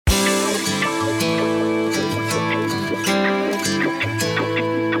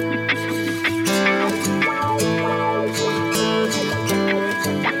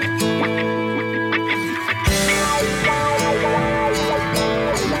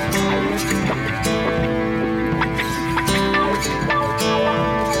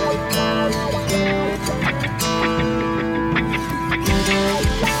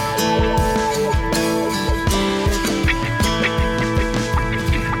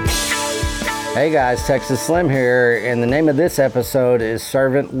Hey guys, Texas Slim here, and the name of this episode is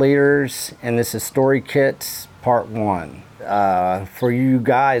Servant Leaders, and this is Story Kits Part 1. For you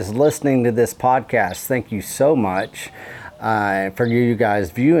guys listening to this podcast, thank you so much. For you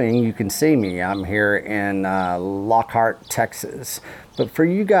guys viewing, you can see me. I'm here in Lockhart, Texas. But for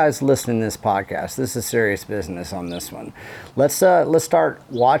you guys listening to this podcast, this is serious business on this one. Let's start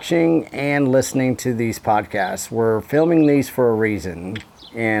watching and listening to these podcasts. We're filming these for a reason.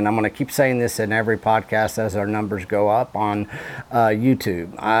 And I'm going to keep saying this in every podcast as our numbers go up on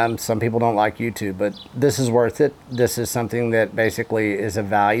YouTube. Some people don't like YouTube, but this is worth it. This is something that basically is a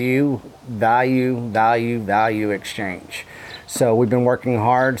value exchange. So we've been working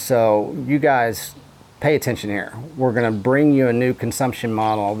hard. So you guys pay attention here. We're going to bring you a new consumption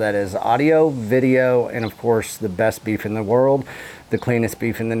model that is audio, video, and of course the best beef in the world, the cleanest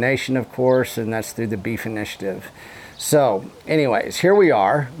beef in the nation, of course, and that's through the Beef Initiative. So anyways, here we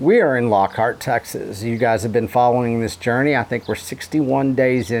are. We are in Lockhart, Texas. You guys have been following this journey. I think we're 61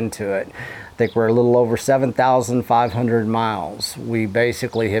 days into it. I think we're a little over 7,500 miles. We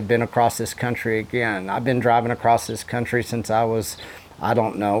basically have been across this country again. I've been driving across this country since I was,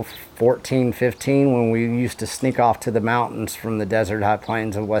 14, 15, when we used to sneak off to the mountains from the desert high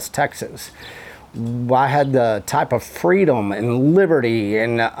plains of West Texas. I had the type of freedom and liberty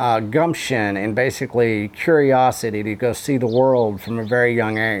and gumption and basically curiosity to go see the world from a very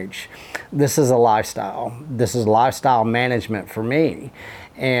young age. This is a lifestyle. This is lifestyle management for me.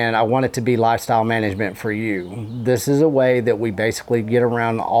 And I want it to be lifestyle management for you. This is a way that we basically get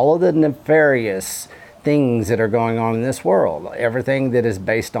around all of the nefarious things that are going on in this world, everything that is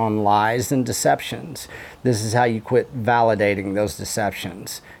based on lies and deceptions. This is how you quit validating those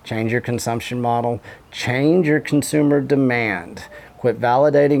deceptions. Change your consumption model, change your consumer demand. Quit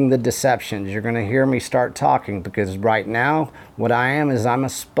validating the deceptions. You're going to hear me start talking because right now what I am is I'm a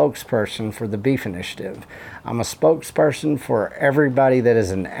spokesperson for the Beef Initiative. I'm a spokesperson for everybody that is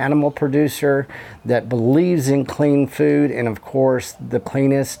an animal producer that believes in clean food and of course the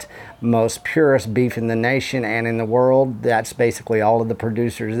cleanest, most purest beef in the nation and in the world. That's basically all of the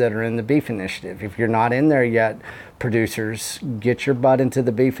producers that are in the Beef Initiative. If you're not in there yet, producers, get your butt into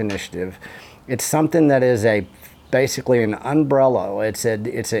the Beef Initiative. It's something that is basically an umbrella. It's an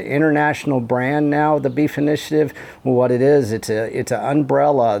international brand now, the Beef Initiative. Well, what it is, it's an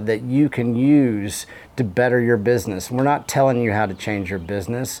umbrella that you can use to better your business. We're not telling you how to change your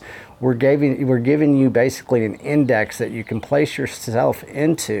business. We're giving you basically an index that you can place yourself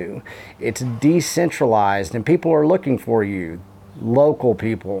into. It's decentralized and people are looking for you. Local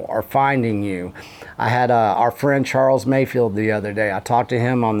people are finding you. I had our friend Charles Mayfield the other day. I talked to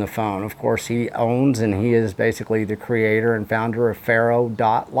him on the phone. Of course, he owns and he is basically the creator and founder of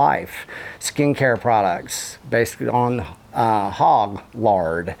Pharaoh.life skincare products based on hog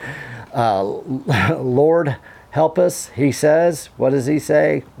lard. Lord help us, he says. What does he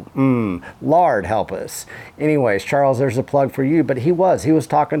say? Lard help us. Anyways, Charles, there's a plug for you. But he was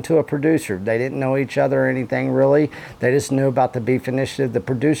talking to a producer. They didn't know each other or anything really. They just knew about the Beef Initiative. The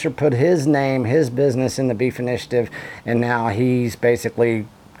producer put his name, his business in the Beef Initiative, and now he's basically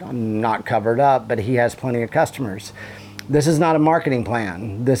not covered up, but he has plenty of customers. This is not a marketing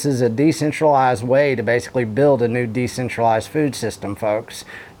plan. This is a decentralized way to basically build a new decentralized food system, folks.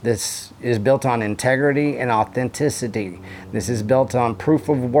 This is built on integrity and authenticity. This is built on proof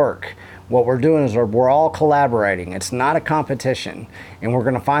of work. What we're doing is we're all collaborating. It's not a competition. And we're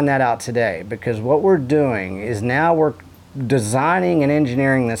going to find that out today because what we're doing is now we're designing and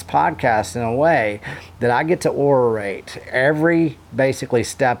engineering this podcast in a way that I get to orate every basically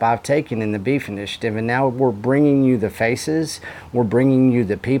step I've taken in the Beef Initiative, and now we're bringing you the faces, we're bringing you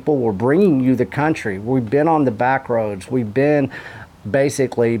the people, we're bringing you the country. We've been on the back roads, we've been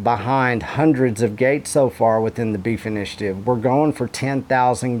basically behind hundreds of gates so far within the Beef Initiative. We're going for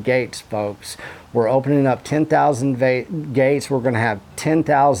 10,000 gates, folks. We're opening up 10,000 gates. We're going to have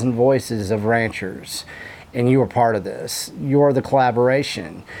 10,000 voices of ranchers. And you are part of this. You are the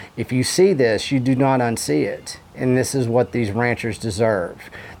collaboration. If you see this, you do not unsee it. And this is what these ranchers deserve.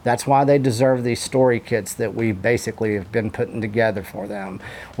 That's why they deserve these story kits that we basically have been putting together for them.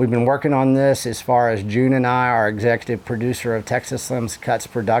 We've been working on this as far as June and I, our executive producer of Texas Slim's Cuts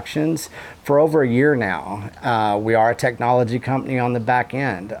Productions, for over a year now. We are a technology company on the back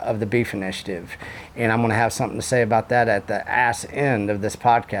end of the Beef Initiative. And I'm going to have something to say about that at the ass end of this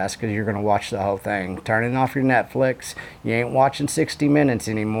podcast because you're going to watch the whole thing. Turning off your Netflix. You ain't watching 60 Minutes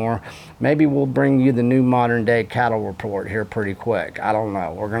anymore. Maybe we'll bring you the new modern day cattle report here pretty quick. I don't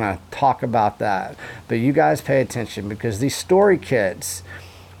know. We're going to talk about that. But you guys pay attention because these story kits,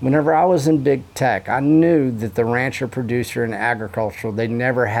 Whenever I was in big tech, I knew that the rancher, producer, and agricultural, they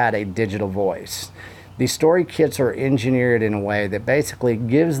never had a digital voice. These story kits are engineered in a way that basically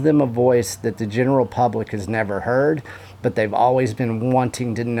gives them a voice that the general public has never heard, but they've always been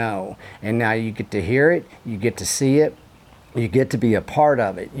wanting to know. And now you get to hear it, you get to see it, you get to be a part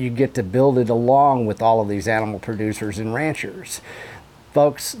of it, you get to build it along with all of these animal producers and ranchers.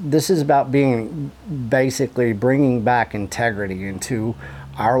 Folks, this is about basically bringing back integrity into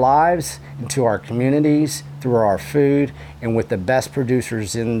our lives, into our communities, through our food, and with the best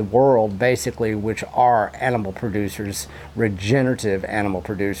producers in the world, basically, which are animal producers, regenerative animal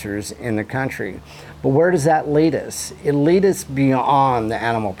producers in the country. But where does that lead us? It leads us beyond the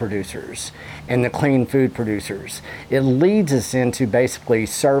animal producers and the clean food producers. It leads us into basically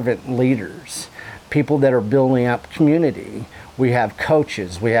servant leaders, people that are building up community. We have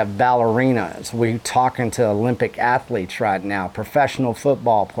coaches, we have ballerinas, we're talking to Olympic athletes right now, professional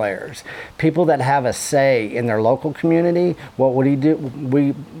football players, people that have a say in their local community. What would he do?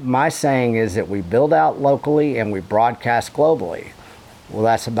 My saying is that we build out locally and we broadcast globally. Well,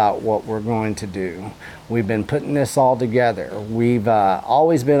 that's about what we're going to do. We've been putting this all together. We've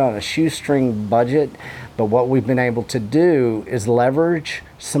always been on a shoestring budget, but what we've been able to do is leverage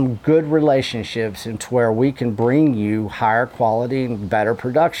some good relationships into where we can bring you higher quality and better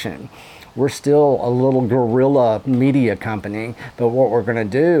production. We're still a little guerrilla media company, but what we're going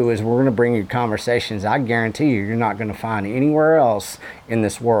to do is we're going to bring you conversations I guarantee you're not going to find anywhere else in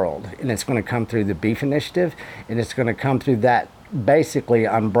this world. And it's going to come through the Beef Initiative, and it's going to come through that basically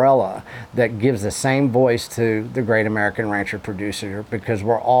umbrella that gives the same voice to the Great American Rancher Producer, because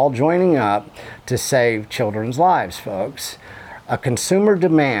we're all joining up to save children's lives, folks. A consumer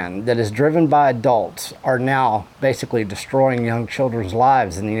demand that is driven by adults are now basically destroying young children's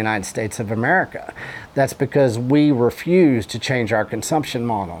lives in the United States of America. That's because we refuse to change our consumption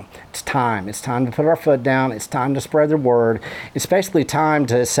model. It's time. It's time to put our foot down. It's time to spread the word. It's basically time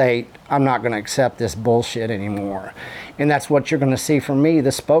to say, I'm not going to accept this bullshit anymore. And that's what you're going to see from me, the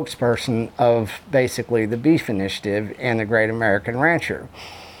spokesperson of basically the Beef Initiative and the Great American Rancher.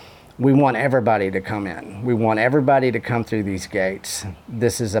 We want everybody to come in. We want everybody to come through these gates.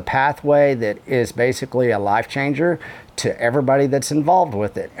 This is a pathway that is basically a life changer to everybody that's involved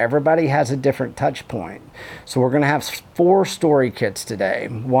with it. Everybody has a different touch point. So we're going to have 4 story kits today.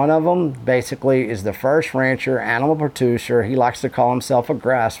 One of them basically is the first rancher, animal producer. He likes to call himself a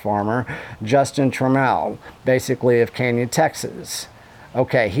grass farmer, Justin Trammell, basically of Canyon, Texas.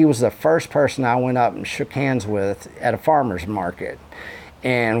 Okay, he was the first person I went up and shook hands with at a farmer's market.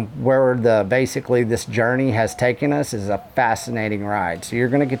 And where basically this journey has taken us is a fascinating ride. So you're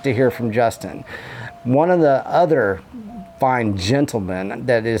going to get to hear from Justin. One of the other fine gentlemen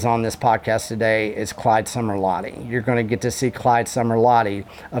that is on this podcast today is Clyde Summerlotti. You're going to get to see Clyde Summerlotti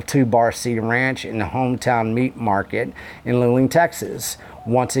of Two Bar C Ranch in the hometown meat market in Luling, Texas.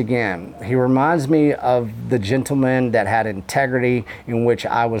 Once again, he reminds me of the gentleman that had integrity in which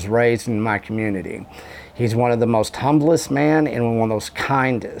I was raised in my community. He's one of the most humblest man and one of the most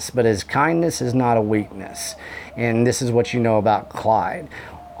kindest, but his kindness is not a weakness. And this is what you know about Clyde.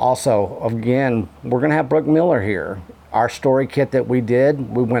 Also, again, we're going to have Brooke Miller here. Our story kit that we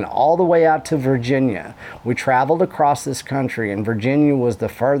did, we went all the way out to Virginia. We traveled across this country, and Virginia was the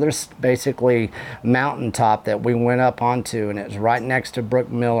furthest, basically, mountaintop that we went up onto, and it was right next to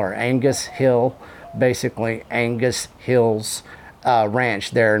Brooke Miller, Angus Hill, basically Angus Hill's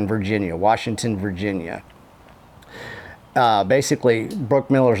ranch there in Virginia, Washington, Virginia. Basically, Brooke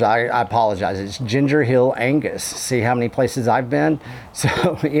Miller's, I apologize, it's Ginger Hill Angus. See how many places I've been?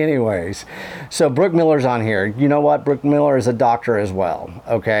 So anyways, so Brooke Miller's on here. You know what? Brooke Miller is a doctor as well,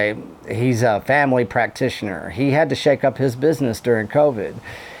 okay? He's a family practitioner. He had to shake up his business during COVID.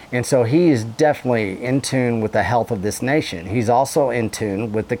 And so he is definitely in tune with the health of this nation. He's also in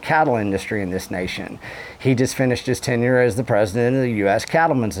tune with the cattle industry in this nation. He just finished his tenure as the president of the U.S.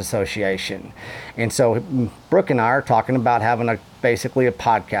 Cattlemen's Association. And so Brooke and I are talking about having basically a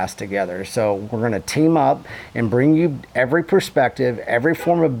podcast together. So we're going to team up and bring you every perspective, every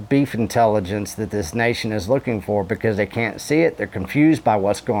form of beef intelligence that this nation is looking for, because they can't see it. They're confused by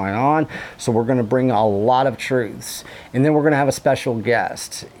what's going on. So we're going to bring a lot of truths. And then we're going to have a special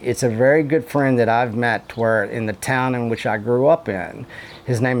guest. It's a very good friend that I've met in the town in which I grew up in.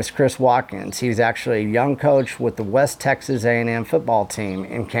 His name is Chris Watkins. He's actually a young coach with the West Texas A&M football team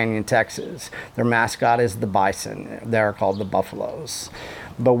in Canyon, Texas. Their mascot is the Bison. They're called the Buffaloes.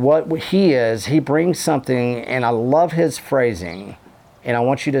 But what he is, he brings something, and I love his phrasing, and I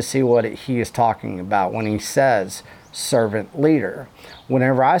want you to see what he is talking about when he says servant leader.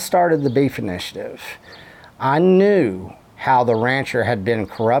 Whenever I started the Beef Initiative, I knew how the rancher had been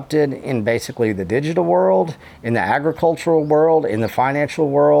corrupted in basically the digital world, in the agricultural world, in the financial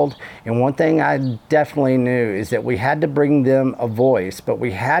world. And one thing I definitely knew is that we had to bring them a voice, but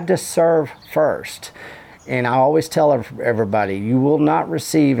we had to serve first. And I always tell everybody, you will not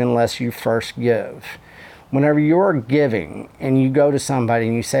receive unless you first give. Whenever you're giving and you go to somebody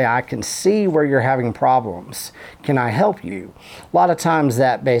and you say, I can see where you're having problems, can I help you? A lot of times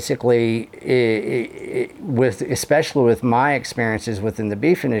that basically, especially with my experiences within the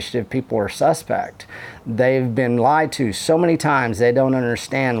Beef Initiative, people are suspect. They've been lied to so many times they don't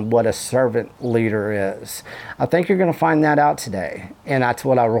understand what a servant leader is. I think you're going to find that out today, and that's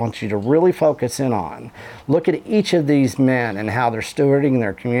what I want you to really focus in on. Look at each of these men and how they're stewarding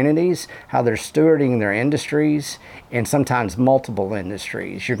their communities, how they're stewarding their industries, and sometimes multiple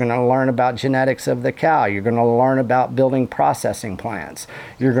industries. You're going to learn about genetics of the cow. You're going to learn about building processing plants.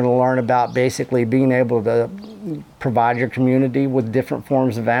 You're going to learn about basically being able to provide your community with different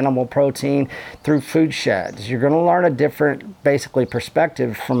forms of animal protein through food sheds. You're going to learn a different, basically,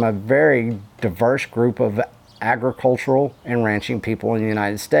 perspective from a very diverse group of agricultural and ranching people in the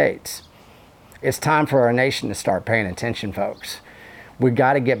United States. It's time for our nation to start paying attention, folks. We've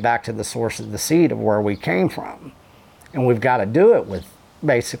got to get back to the source of the seed of where we came from. And we've got to do it with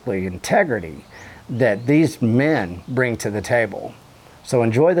basically integrity that these men bring to the table. So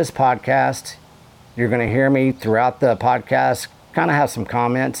enjoy this podcast. You're going to hear me throughout the podcast kind of have some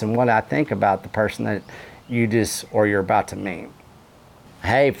comments and what I think about the person that you're about to meet.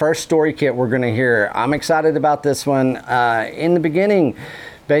 Hey, first story kit we're going to hear. I'm excited about this one. In the beginning,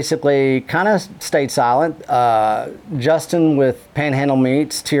 basically kind of stayed silent. Justin with Panhandle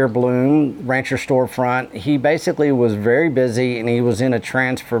Meats, Tier Bloom, Rancher Storefront, he basically was very busy and he was in a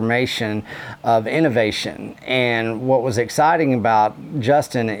transformation of innovation. And what was exciting about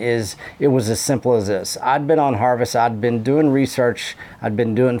Justin is it was as simple as this. I'd been on harvest, I'd been doing research, I'd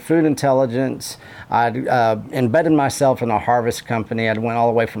been doing food intelligence, I'd embedded myself in a harvest company. I'd went all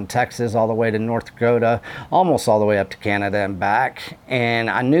the way from Texas all the way to North Dakota, almost all the way up to Canada and back. And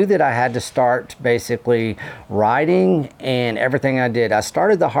I knew that I had to start basically writing and everything I did. I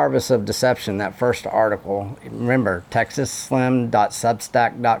started the Harvest of Deception, that first article. Remember,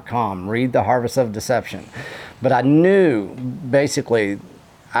 texasslim.substack.com. Read the Harvest of Deception. But I knew basically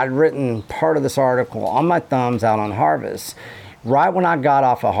I'd written part of this article on my thumbs out on harvest. Right when I got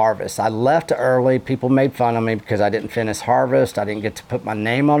off of harvest, I left early. People made fun of me because I didn't finish harvest. I didn't get to put my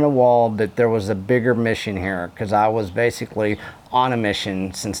name on the wall, but there was a bigger mission here because I was basically on a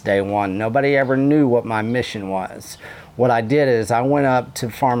mission since day one. Nobody ever knew what my mission was. What I did is I went up to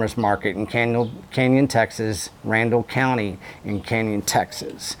Farmers Market in Canyon, Texas, Randall County in Canyon,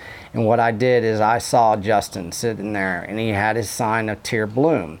 Texas. And what I did is I saw Justin sitting there and he had his sign of Tier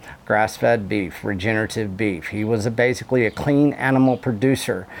Bloom, grass-fed beef, regenerative beef. He was basically a clean animal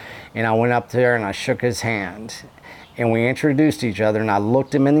producer. And I went up there and I shook his hand and we introduced each other and I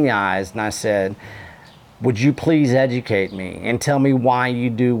looked him in the eyes and I said, would you please educate me and tell me why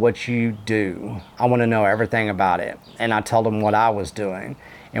you do what you do? I want to know everything about it. And I told him what I was doing.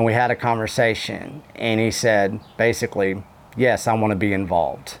 And we had a conversation. And he said, basically, yes, I want to be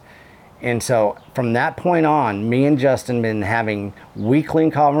involved. And so from that point on, me and Justin been having weekly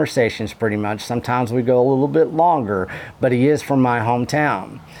conversations pretty much. Sometimes we go a little bit longer, but he is from my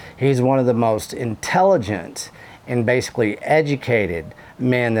hometown. He's one of the most intelligent and basically educated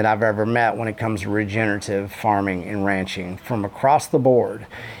men that I've ever met when it comes to regenerative farming and ranching from across the board.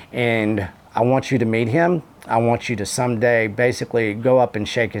 And I want you to meet him. I want you to someday basically go up and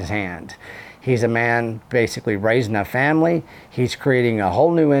shake his hand. He's a man basically raising a family. He's creating a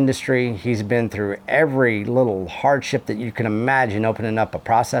whole new industry. He's been through every little hardship that you can imagine opening up a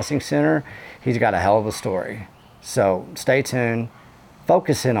processing center. He's got a hell of a story. So stay tuned.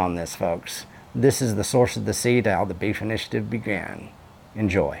 Focus in on this, folks. This is the source of the seed, how the Beef Initiative began.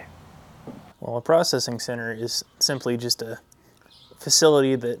 Enjoy. Well, a processing center is simply just a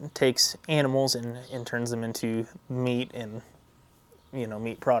facility that takes animals and turns them into meat and,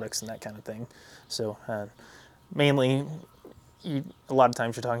 meat products and that kind of thing. So mainly, a lot of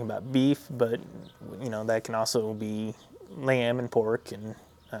times you're talking about beef, but, that can also be lamb and pork and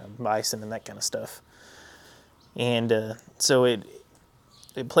bison and that kind of stuff. And so it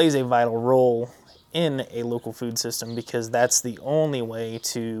plays a vital role in a local food system because that's the only way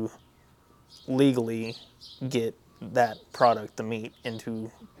to legally get that product, the meat, into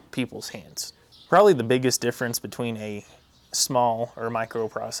people's hands. Probably the biggest difference between a small or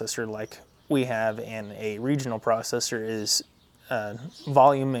microprocessor like we have and a regional processor is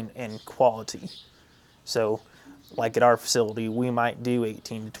volume and quality. So like at our facility, we might do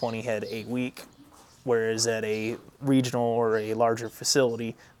 18 to 20 head a week, whereas at a regional or a larger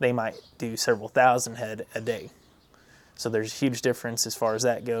facility, they might do several thousand head a day. So there's a huge difference as far as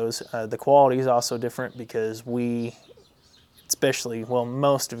that goes. The quality is also different because most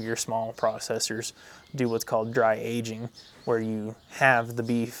of your small processors do what's called dry aging, where you have the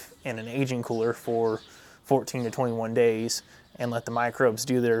beef in an aging cooler for 14 to 21 days and let the microbes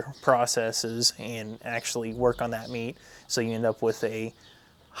do their processes and actually work on that meat, so you end up with a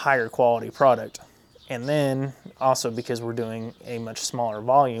higher quality product. And then also, because we're doing a much smaller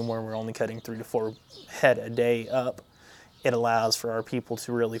volume where we're only cutting 3 to 4 head a day up, it allows for our people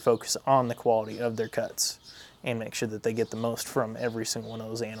to really focus on the quality of their cuts and make sure that they get the most from every single one of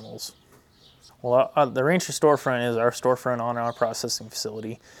those animals. Well, the Rancher Storefront is our storefront on our processing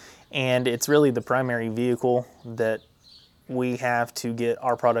facility, and it's really the primary vehicle that we have to get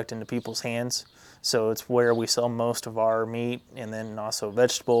our product into people's hands. So it's where we sell most of our meat, and then also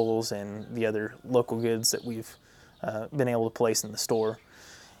vegetables and the other local goods that we've been able to place in the store.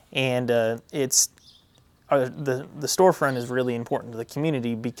 And the storefront is really important to the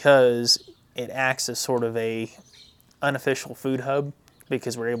community because it acts as sort of a unofficial food hub,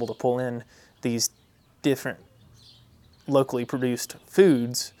 because we're able to pull in these different locally produced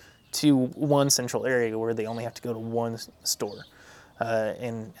foods to one central area where they only have to go to one store.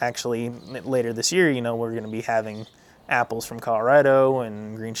 And actually later this year, we're going to be having apples from Colorado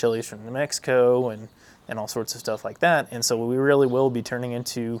and green chilies from New Mexico and all sorts of stuff like that. And so we really will be turning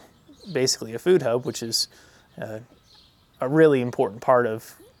into basically a food hub, which is a really important part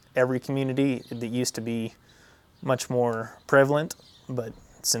of every community that used to be much more prevalent, but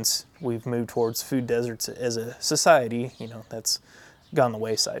since we've moved towards food deserts as a society, that's gone the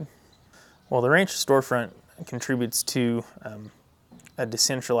wayside. Well, the Rancher Storefront contributes to a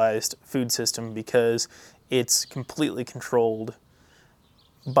decentralized food system because it's completely controlled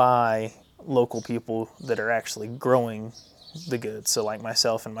by local people that are actually growing the goods. So like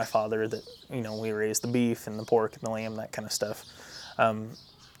myself and my father, that we raise the beef and the pork and the lamb, that kind of stuff.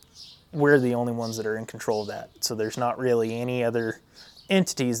 We're the only ones that are in control of that. So there's not really any other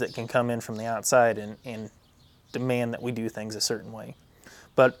entities that can come in from the outside and demand that we do things a certain way.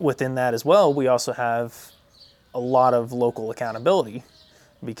 But within that as well, we also have a lot of local accountability,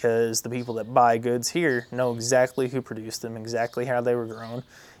 because the people that buy goods here know exactly who produced them, exactly how they were grown,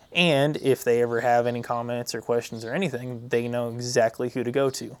 and if they ever have any comments or questions or anything, they know exactly who to go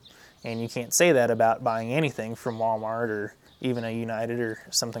to. And you can't say that about buying anything from Walmart or even a United or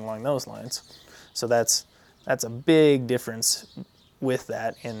something along those lines. So that's a big difference with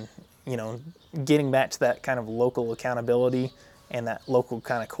that, and getting back to that kind of local accountability and that local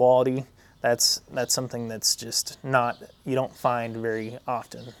kind of quality. That's something that's just you don't find very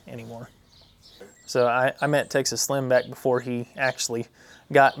often anymore. So I met Texas Slim back before he actually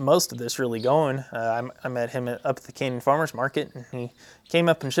got most of this really going. I met him up at the Canyon Farmers Market, and he came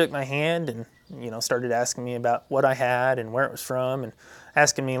up and shook my hand and started asking me about what I had and where it was from, and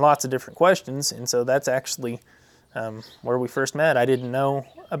asking me lots of different questions. And so that's actually where we first met. I didn't know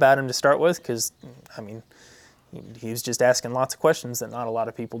about him to start with, because he was just asking lots of questions that not a lot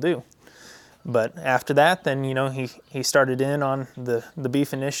of people do. But after that, then he started in on the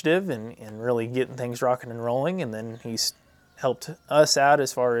beef initiative and really getting things rocking and rolling, and then he's helped us out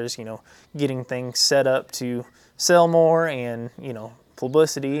as far as getting things set up to sell more and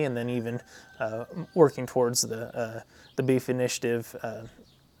publicity, and then even working towards the beef initiative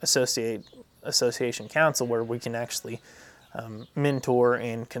association council, where we can actually mentor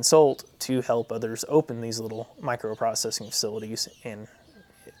and consult to help others open these little microprocessing facilities and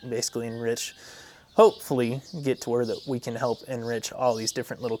basically hopefully get to where that we can help enrich all these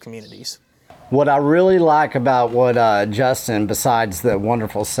different little communities. What I really like about what Justin, besides the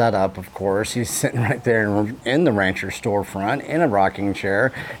wonderful setup, of course, he's sitting right there in the Rancher Storefront in a rocking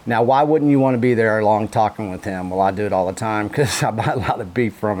chair. Now, why wouldn't you want to be there long talking with him? Well, I do it all the time because I buy a lot of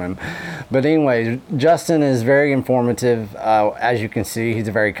beef from him. But anyway, Justin is very informative. As you can see, he's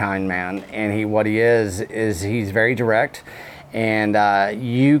a very kind man, and what he is he's very direct. And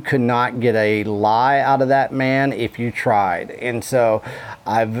you could not get a lie out of that man if you tried. And so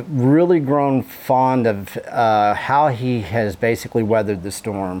I've really grown fond of how he has basically weathered the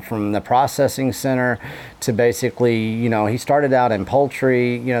storm, from the processing center to basically, he started out in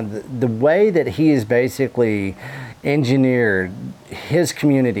poultry. The way that he is basically engineered his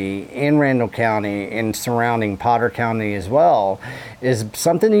community in Randall County and surrounding Potter County as well is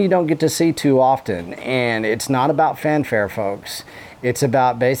something that you don't get to see too often. And it's not about fanfare, folks. It's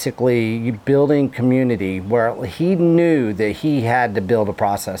about basically building community, where he knew that he had to build a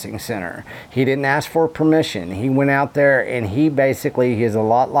processing center. He didn't ask for permission. He went out there and he is a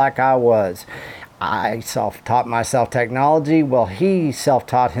lot like I was. I self-taught myself technology. Well, he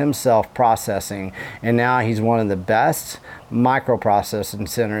self-taught himself processing, and now he's one of the best microprocessing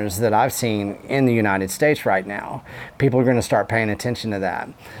centers that I've seen in the United States right now. People are going to start paying attention to that.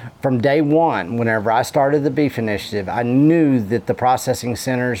 From day one, whenever I started the Beef Initiative, I knew that the processing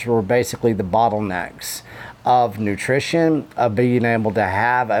centers were basically the bottlenecks of nutrition, of being able to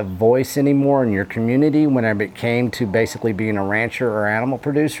have a voice anymore in your community whenever it came to basically being a rancher or animal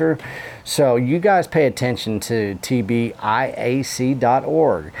producer. So you guys pay attention to tbiac.org.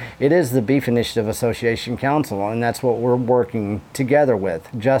 It is the Beef Initiative Association Council, and that's what we're working together with,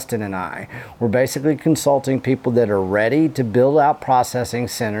 Justin and I. We're basically consulting people that are ready to build out processing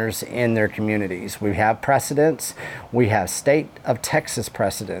centers in their communities. We have precedents. We have state of Texas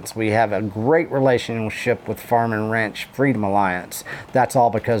precedents. We have a great relationship with Farm and Ranch Freedom Alliance. That's all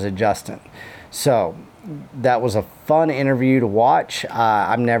because of Justin. So that was a fun interview to watch.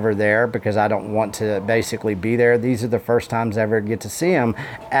 I'm never there because I don't want to basically be there. These are the first times I ever get to see him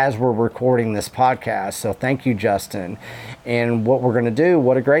as we're recording this podcast. So thank you, Justin. And what we're going to do,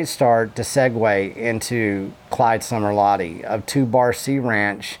 what a great start to segue into Clyde Summerlotti of 2 Bar C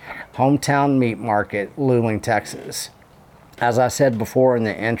Ranch, Hometown Meat Market, Luling, Texas. As I said before in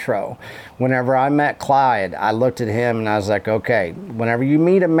the intro, whenever I met Clyde, I looked at him and I was like, okay, whenever you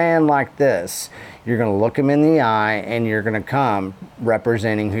meet a man like this, you're going to look him in the eye and you're going to come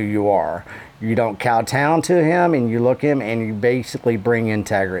representing who you are. You don't kowtow to him, and you look him and you basically bring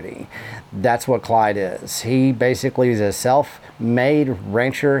integrity. That's what Clyde is. He basically is a self-made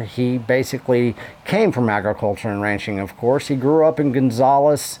rancher. He basically came from agriculture and ranching, of course. He grew up in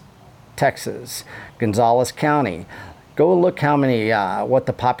Gonzales, Texas, Gonzales County. Go look how many, what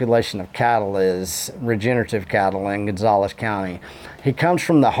the population of cattle is, regenerative cattle in Gonzales County. He comes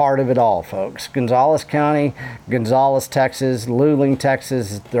from the heart of it all, folks. Gonzales County, Gonzales, Texas, Luling,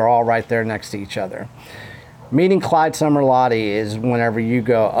 Texas, they're all right there next to each other. Meeting Clyde Summerlotti is whenever you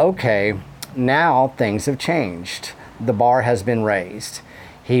go, okay, now things have changed. The bar has been raised.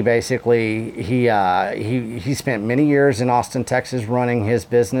 He basically, he spent many years in Austin, Texas running his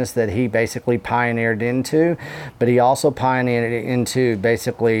business that he basically pioneered into, but he also pioneered into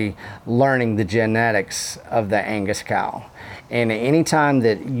basically learning the genetics of the Angus cow. And anytime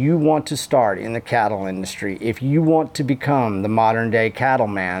that you want to start in the cattle industry, if you want to become the modern day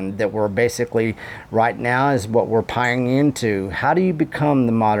cattleman that we're basically right now is what we're pioneering into, how do you become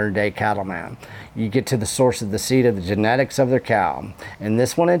the modern day cattleman? You get to the source of the seed of the genetics of their cow. And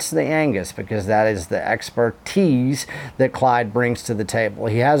this one, it's the Angus, because that is the expertise that Clyde brings to the table.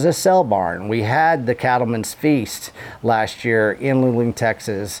 He has a sell barn. We had the Cattleman's Feast last year in Luling,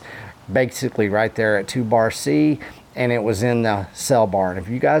 Texas, basically right there at 2 Bar C, and it was in the sell barn. If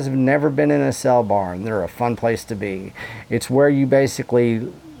you guys have never been in a sell barn, they're a fun place to be. It's where you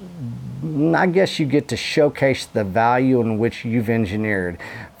basically, I guess you get to showcase the value in which you've engineered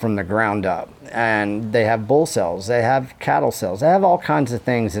from the ground up. And they have bull cells, they have cattle cells, they have all kinds of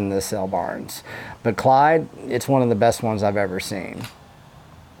things in the sell barns. But Clyde, it's one of the best ones I've ever seen.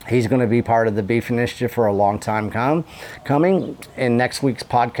 He's going to be part of the Beef Initiative for a long time coming. In next week's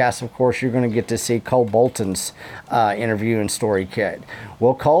podcast, of course, you're going to get to see Cole Bolton's interview and story kit.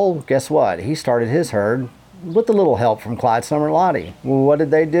 Well, Cole, guess what? He started his herd with a little help from Clyde Summerlotti. Well, what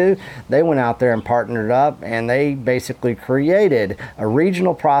did they do? They went out there and partnered up, and they basically created a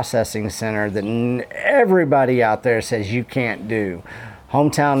regional processing center that everybody out there says you can't do.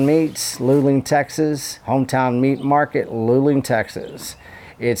 Hometown Meats, Luling, Texas. Hometown Meat Market, Luling, Texas.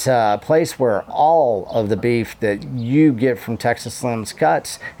 It's a place where all of the beef that you get from Texas Slim's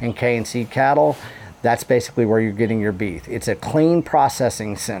Cuts and K&C Cattle, that's basically where you're getting your beef. It's a clean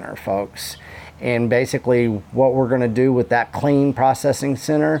processing center, folks. And basically what we're going to do with that clean processing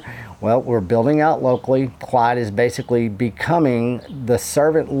center, well, we're building out locally. Clyde is basically becoming the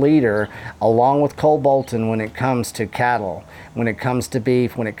servant leader along with Cole Bolton when it comes to cattle, when it comes to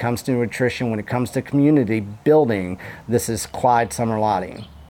beef, when it comes to nutrition, when it comes to community building. This is Clyde Summerlotti.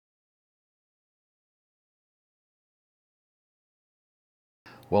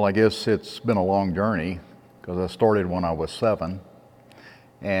 Well, I guess it's been a long journey because I started when I was 7.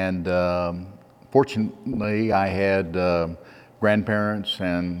 And fortunately, I had grandparents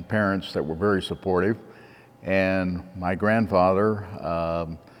and parents that were very supportive. And my grandfather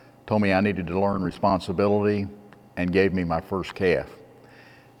told me I needed to learn responsibility and gave me my first calf.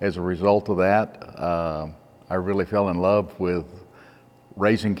 As a result of that, I really fell in love with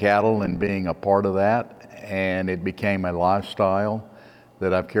raising cattle and being a part of that. And it became a lifestyle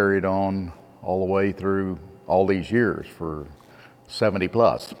that I've carried on all the way through all these years for 70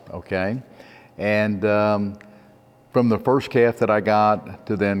 plus, okay? And from the first calf that I got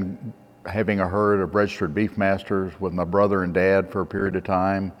to then having a herd of registered beef masters with my brother and dad for a period of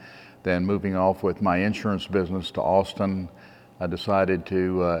time, then moving off with my insurance business to Austin, I decided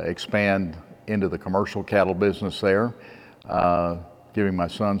to expand into the commercial cattle business there, giving my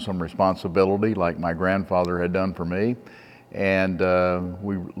son some responsibility like my grandfather had done for me. And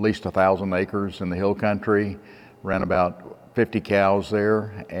we leased 1,000 acres in the hill country, ran about 50 cows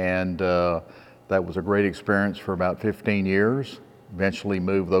there, and that was a great experience for about 15 years. Eventually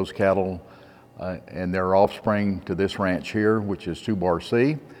moved those cattle and their offspring to this ranch here, which is 2 Bar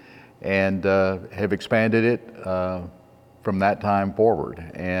C, and have expanded it from that time forward.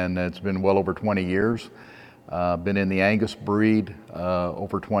 And it's been well over 20 years. Been in the Angus breed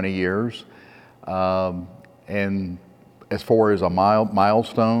over 20 years. And as far as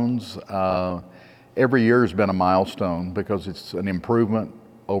milestones, every year has been a milestone because it's an improvement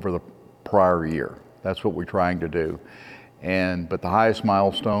over the prior year. That's what we're trying to do. But the highest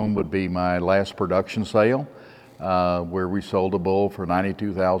milestone would be my last production sale, where we sold a bull for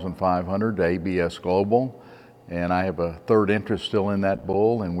 $92,500 to ABS Global. And I have a third interest still in that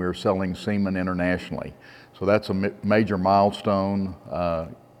bull, and we're selling semen internationally. So that's a major milestone,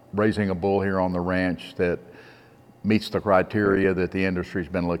 raising a bull here on the ranch that meets the criteria that the industry's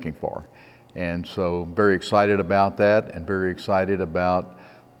been looking for. And so very excited about that, and very excited about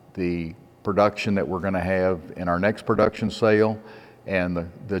the production that we're going to have in our next production sale, and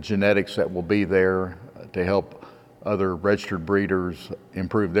the genetics that will be there to help other registered breeders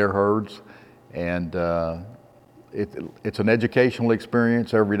improve their herds. And it's an educational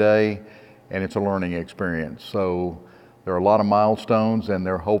experience every day, and it's a learning experience. So there are a lot of milestones, and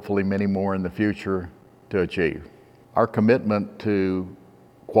there are hopefully many more in the future to achieve. Our commitment to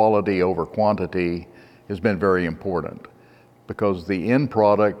quality over quantity has been very important, because the end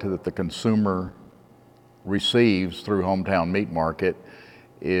product that the consumer receives through Hometown Meat Market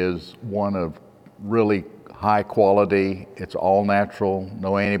is one of really high quality. It's all natural,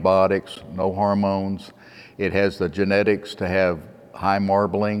 no antibiotics, no hormones. It has the genetics to have high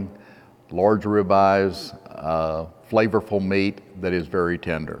marbling, large ribeyes, flavorful meat that is very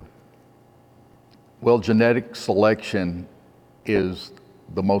tender. Well, genetic selection is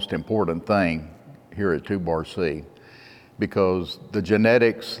the most important thing here at 2 Bar C, because the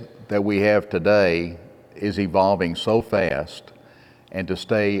genetics that we have today is evolving so fast, and to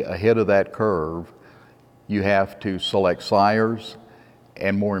stay ahead of that curve, you have to select sires,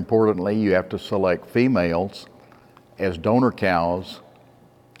 and more importantly, you have to select females as donor cows,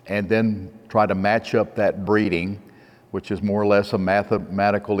 and then try to match up that breeding, which is more or less a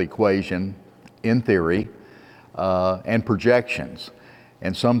mathematical equation in theory, and projections.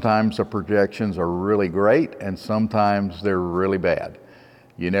 And sometimes the projections are really great, and sometimes they're really bad.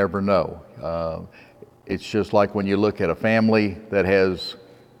 You never know. It's just like when you look at a family that has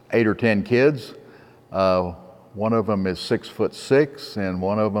 8 or 10 kids, one of them is 6'6", and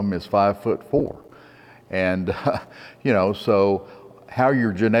one of them is 5'4". And, you know, so how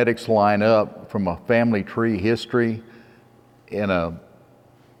your genetics line up from a family tree history in a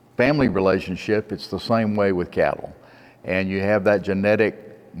family relationship, it's the same way with cattle. And you have that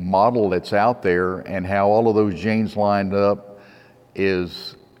genetic model that's out there, and how all of those genes lined up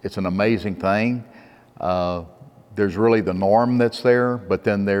it's an amazing thing. There's really the norm that's there, but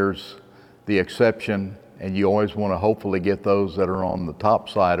then there's the exception, and you always want to hopefully get those that are on the top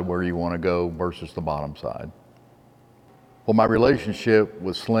side of where you want to go versus the bottom side. Well, my relationship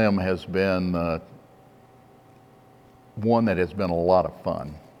with Slim has been one that has been a lot of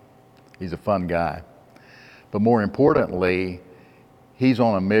fun. He's a fun guy. But more importantly, he's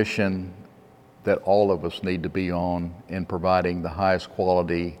on a mission that all of us need to be on in providing the highest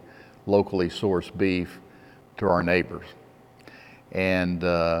quality, locally sourced beef to our neighbors. And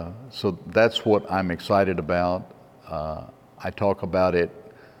so that's what I'm excited about. I talk about it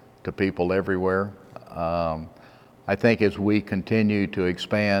to people everywhere. I think as we continue to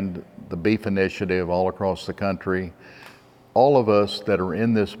expand the beef initiative all across the country, all of us that are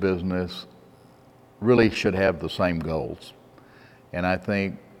in this business really should have the same goals. And I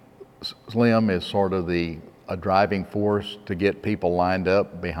think Slim is sort of a driving force to get people lined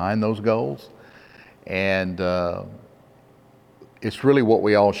up behind those goals. And it's really what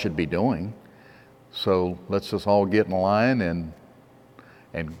we all should be doing. So let's just all get in line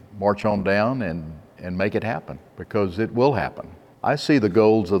and march on down and make it happen, because it will happen. I see the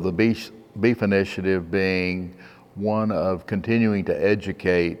goals of the beef initiative being one of continuing to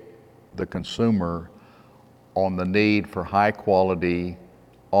educate the consumer on the need for high quality,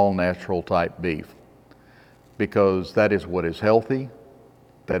 all natural type beef, because that is what is healthy,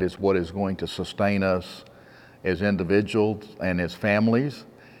 that is what is going to sustain us as individuals and as families,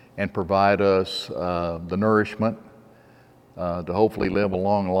 and provide us the nourishment to hopefully live a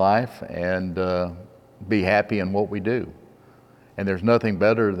long life and be happy in what we do. And there's nothing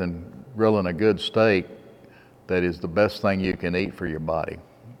better than grilling a good steak that is the best thing you can eat for your body.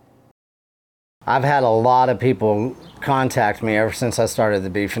 I've had a lot of people contact me ever since I started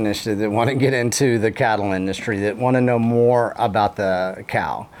the Beef Initiative that want to get into the cattle industry, that want to know more about the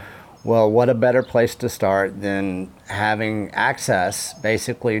cow. Well, what a better place to start than having access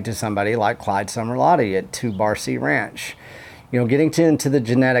basically to somebody like Clyde Summerlotti at 2 Bar C Ranch. You know, getting into the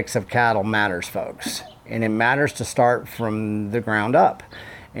genetics of cattle matters, folks, and it matters to start from the ground up.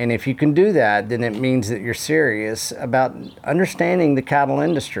 And if you can do that, then it means that you're serious about understanding the cattle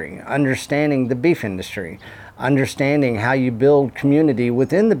industry, understanding the beef industry, understanding how you build community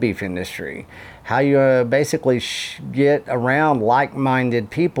within the beef industry, how you basically get around like-minded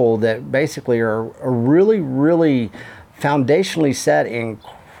people that basically are really, really foundationally set in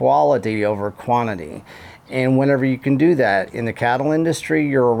quality over quantity. And whenever you can do that in the cattle industry,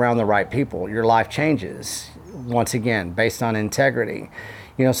 you're around the right people. Your life changes, once again, based on integrity.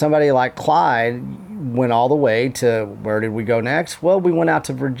 You know, somebody like Clyde went all the way to, where did we go next? Well, we went out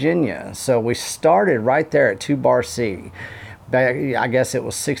to Virginia. So we started right there at 2 Bar C. I guess it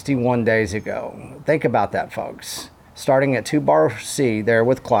was 61 days ago. Think about that, folks. Starting at 2 Bar C there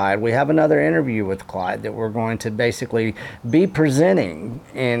with Clyde. We have another interview with Clyde that we're going to basically be presenting,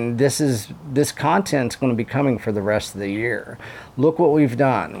 and this content's going to be coming for the rest of the year. Look what we've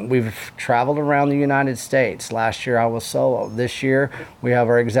done. We've traveled around the United States. Last year I was solo. This year we have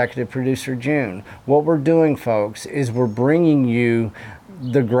our executive producer, June. What we're doing, folks, is we're bringing you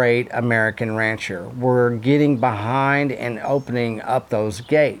the great American rancher. We're getting behind and opening up those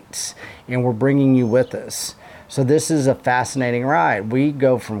gates, and we're bringing you with us. So this is a fascinating ride. We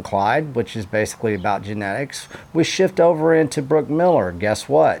go from Clyde, which is basically about genetics. We shift over into Brooke Miller. Guess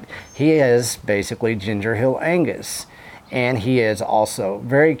what? He is basically Ginger Hill Angus. And he is also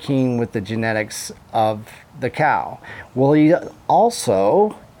very keen with the genetics of the cow. Well, he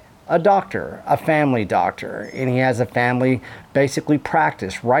also a doctor, a family doctor, and he has a family basically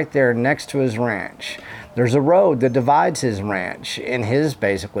practice right there next to his ranch. There's a road that divides his ranch, and his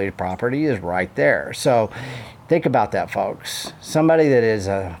basically property is right there. So think about that, folks. Somebody that is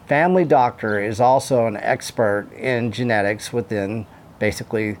a family doctor is also an expert in genetics within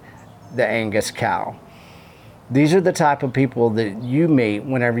basically the Angus cow. These are the type of people that you meet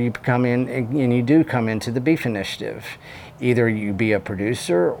whenever you come in and you do come into the Beef Initiative. Either you be a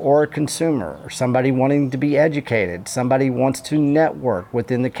producer or a consumer, or somebody wanting to be educated, somebody wants to network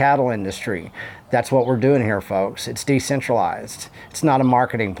within the cattle industry. That's what we're doing here, folks. It's decentralized. It's not a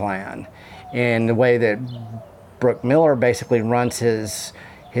marketing plan. And the way that Brooke Miller basically runs his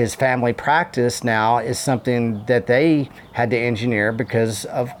family practice now is something that they had to engineer because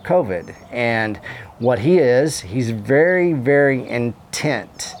of COVID. And what he's very, very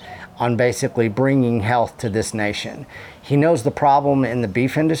intent on basically bringing health to this nation. He knows the problem in the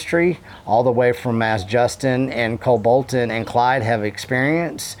beef industry, all the way from as Justin and Cole Bolton and Clyde have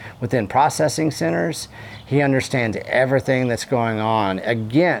experienced within processing centers. He understands everything that's going on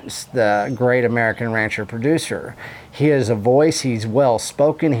against the great American rancher producer. He is a voice, he's well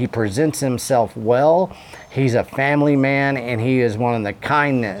spoken, he presents himself well, he's a family man, and he is one of the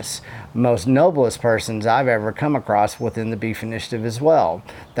kindest, most noblest persons I've ever come across within the Beef Initiative as well.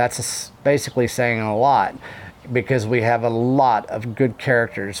 That's basically saying a lot, because we have a lot of good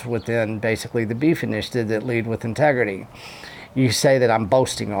characters within basically the Beef Initiative that lead with integrity. You say that I'm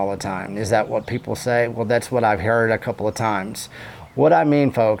boasting all the time. Is that what people say? Well, that's what I've heard a couple of times. What I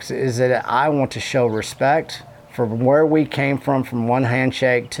mean, folks, is that I want to show respect from where we came from one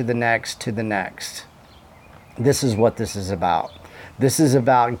handshake to the next to the next. This is what this is about. This is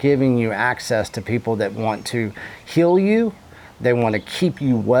about giving you access to people that want to heal you. They want to keep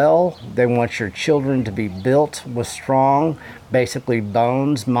you well. They want your children to be built with strong, basically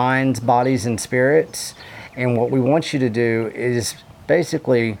bones, minds, bodies, and spirits. And what we want you to do is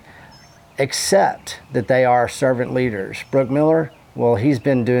basically accept that they are servant leaders. Brooke Miller, well, he's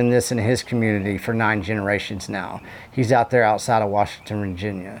been doing this in his community for 9 generations now. He's out there outside of Washington,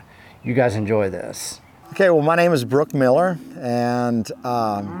 Virginia. You guys enjoy this. Okay, well, my name is Brooke Miller, and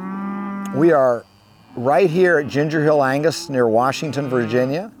we are right here at Ginger Hill Angus near Washington,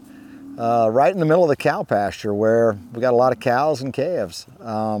 Virginia, right in the middle of the cow pasture where we got a lot of cows and calves.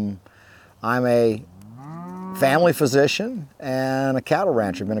 I'm a family physician and a cattle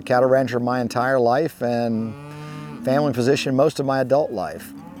rancher. I've been a cattle rancher my entire life and family physician most of my adult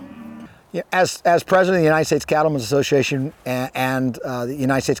life. Yeah, as president of the United States Cattlemen's Association and the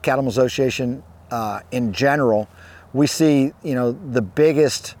United States Cattlemen's Association in general, we see the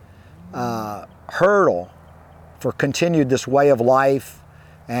biggest hurdle for continued this way of life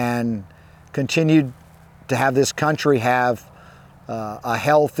and continued to have this country have a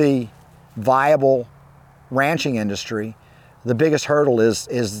healthy, viable ranching industry. The biggest hurdle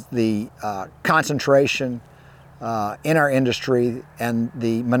is the concentration in our industry and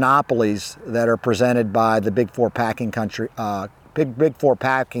the monopolies that are presented by the big four packing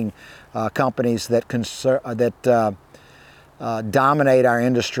companies that dominate our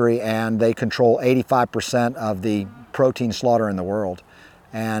industry, and they control 85% of the protein slaughter in the world.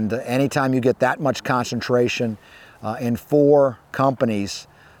 And anytime you get that much concentration in 4 companies,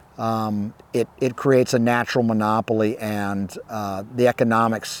 it creates a natural monopoly, and the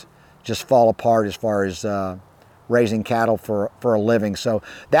economics just fall apart as far as raising cattle for a living. So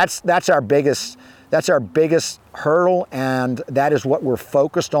that's our biggest hurdle, and that is what we're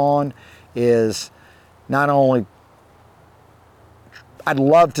focused on. Is not only, I'd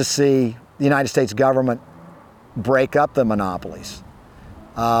love to see the United States government break up the monopolies,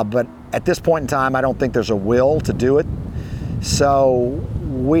 but at this point in time, I don't think there's a will to do it. So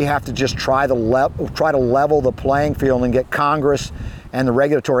we have to just try to level the playing field and get Congress and the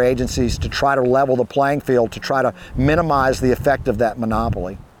regulatory agencies to try to level the playing field, to try to minimize the effect of that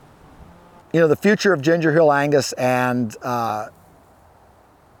monopoly. You know, the future of Ginger Hill Angus and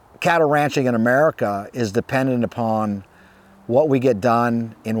cattle ranching in America is dependent upon what we get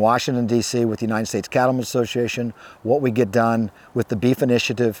done in Washington, D.C. with the United States Cattlemen's Association, what we get done with the Beef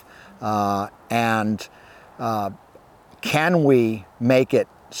Initiative, and can we make it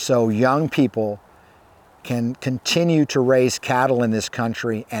so young people can continue to raise cattle in this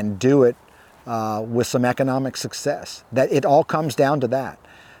country and do it with some economic success? That it all comes down to that.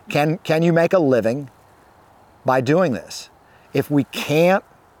 Can you make a living by doing this? If we can't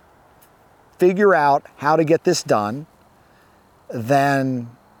figure out how to get this done, then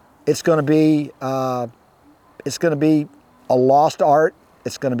it's going to be a lost art.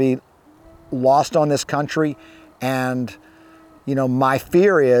 It's going to be lost on this country. And you know, my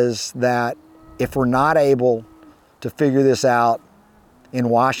fear is that if we're not able to figure this out in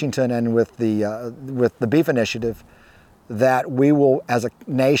Washington and with the Beef Initiative, that we will, as a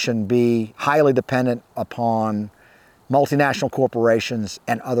nation, be highly dependent upon multinational corporations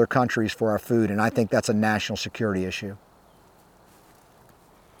and other countries for our food. And I think that's a national security issue.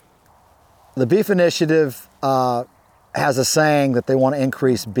 The Beef Initiative has a saying that they want to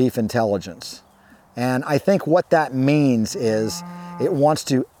increase beef intelligence. And I think what that means is it wants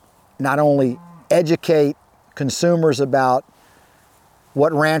to not only educate consumers about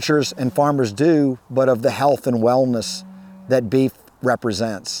what ranchers and farmers do, but of the health and wellness that beef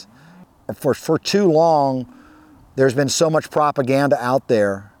represents. For too long, there's been so much propaganda out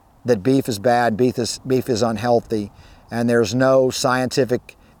there that beef is bad, beef is unhealthy, and there's no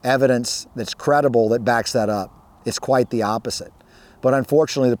scientific evidence that's credible that backs that up. It's quite the opposite. But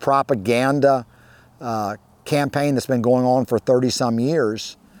unfortunately, the propaganda campaign that's been going on for 30-some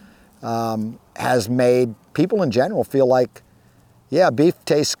years has made people in general feel like, yeah, beef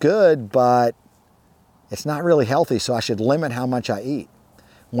tastes good, but it's not really healthy, so I should limit how much I eat.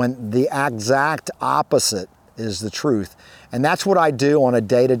 When the exact opposite is the truth. And that's what I do on a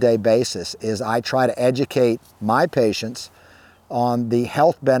day-to-day basis, is I try to educate my patients on the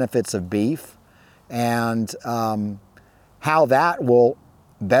health benefits of beef and how that will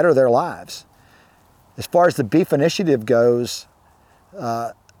better their lives. As far as the Beef Initiative goes,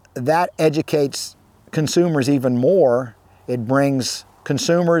 that educates consumers even more. It brings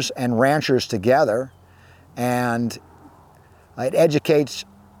consumers and ranchers together, and it educates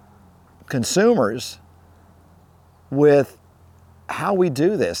consumers with how we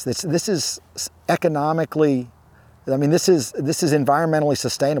do this. This is economically, I mean, this is environmentally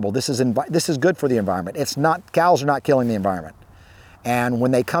sustainable. This is good for the environment. It's not, cows are not killing the environment. And when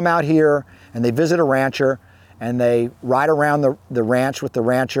they come out here and they visit a rancher and they ride around the ranch with the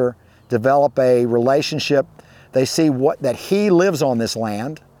rancher, develop a relationship, they see that he lives on this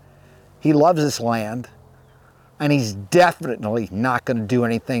land, he loves this land, and he's definitely not going to do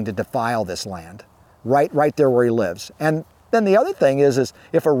anything to defile this land, right there where he lives. And then the other thing is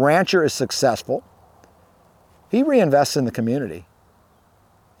if a rancher is successful, he reinvests in the community,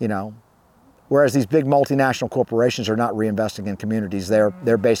 you know. Whereas these big multinational corporations are not reinvesting in communities.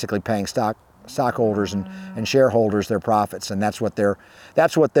 They're basically paying stockholders and shareholders their profits, and that's what their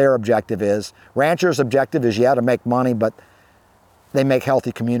objective is. Ranchers' objective is, yeah, to make money, but they make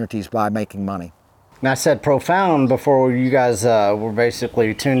healthy communities by making money. And I said profound before you guys were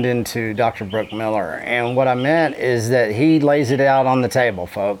basically tuned into Dr. Brooke Miller. And what I meant is that he lays it out on the table,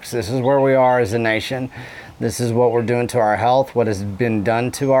 folks. This is where we are as a nation. This is what we're doing to our health, what has been done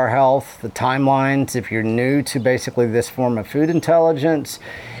to our health, the timelines. If you're new to basically this form of food intelligence,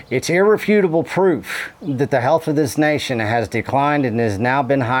 it's irrefutable proof that the health of this nation has declined and has now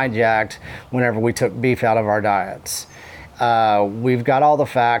been hijacked whenever we took beef out of our diets. We've got all the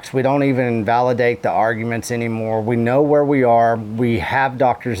facts. We don't even validate the arguments anymore. We know where we are. We have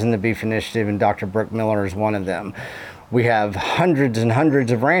doctors in the Beef Initiative, and Dr. Brooke Miller is one of them. We have hundreds and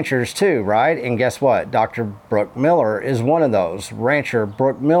hundreds of ranchers too, right? And guess what? Dr. Brooke Miller is one of those. Rancher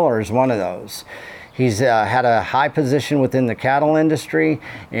Brooke Miller is one of those. He's had a high position within the cattle industry,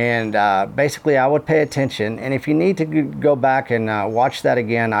 and basically I would pay attention. And if you need to go back and watch that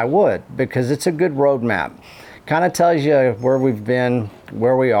again, I would, because it's a good roadmap. Kind of tells you where we've been,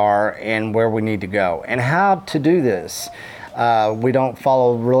 where we are, and where we need to go, and how to do this. We don't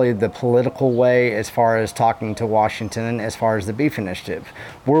follow really the political way as far as talking to Washington as far as the Beef Initiative.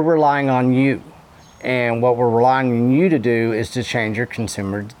 We're relying on you. And what we're relying on you to do is to change your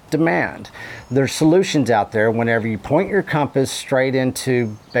consumer demand. There's solutions out there whenever you point your compass straight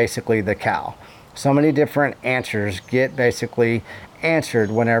into basically the cow. So many different answers get basically answered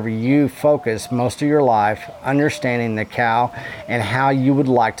whenever you focus most of your life understanding the cow and how you would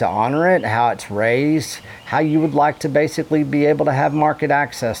like to honor it, how it's raised, how you would like to basically be able to have market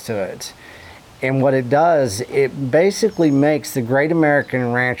access to it. And what it does, it basically makes the great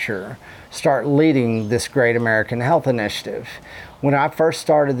American rancher start leading this great American health initiative. When I first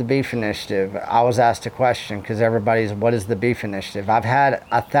started the Beef Initiative, I was asked a question because everybody's, what is the Beef Initiative? I've had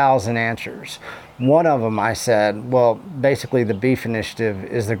 1,000 answers. One of them I said, well, basically the Beef Initiative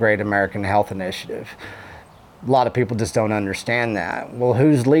is the great American health initiative. A lot of people just don't understand that. Well,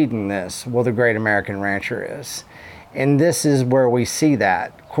 who's leading this? Well, the great American rancher is. And this is where we see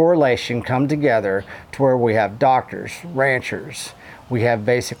that correlation come together to where we have doctors, ranchers, we have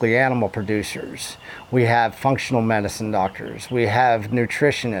basically animal producers, we have functional medicine doctors, we have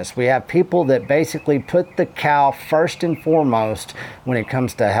nutritionists, we have people that basically put the cow first and foremost when it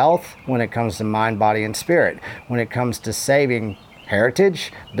comes to health, when it comes to mind, body, and spirit, when it comes to saving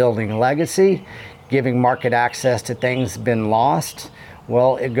heritage, building legacy, giving market access to things been lost.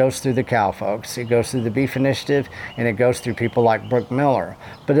 Well, it goes through the cow, folks. It goes through the Beef Initiative, and it goes through people like Brooke Miller.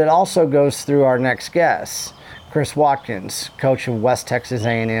 But it also goes through our next guest, Chris Watkins, coach of West Texas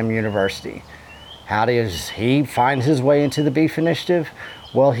A&M University. How does he find his way into the Beef Initiative?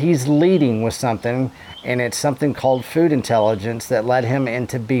 Well, he's leading with something, and it's something called food intelligence that led him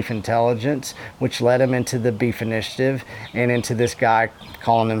into beef intelligence, which led him into the Beef Initiative and into this guy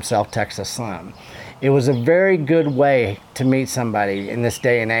calling himself Texas Slim. It was a very good way to meet somebody in this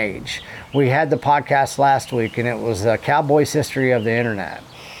day and age. We had the podcast last week, and it was a Cowboy's History of the Internet.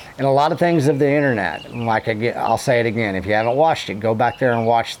 And a lot of things of the internet, like I'll say it again, if you haven't watched it, go back there and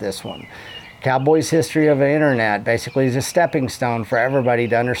watch this one. Cowboy's History of the Internet basically is a stepping stone for everybody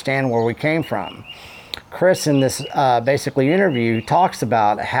to understand where we came from. Chris in this basically interview talks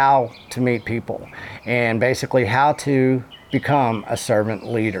about how to meet people and basically how to become a servant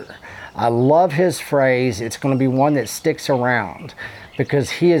leader. I love his phrase. It's going to be one that sticks around because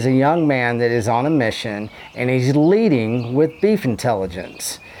he is a young man that is on a mission and he's leading with beef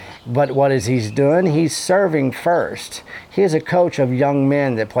intelligence. But what is he's doing? He's serving first. He is a coach of young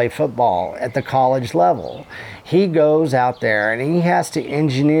men that play football at the college level. He goes out there and he has to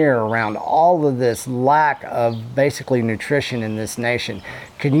engineer around all of this lack of basically nutrition in this nation.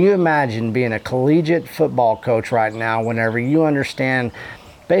 Can you imagine being a collegiate football coach right now whenever you understand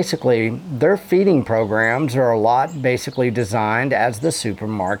basically their feeding programs are a lot basically designed as the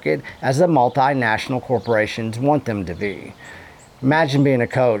supermarket, as the multinational corporations want them to be. Imagine being a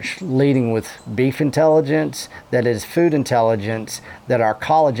coach leading with beef intelligence, that is food intelligence, that our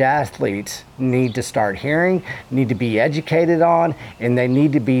college athletes need to start hearing, need to be educated on, and they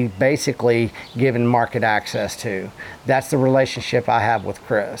need to be basically given market access to. That's the relationship I have with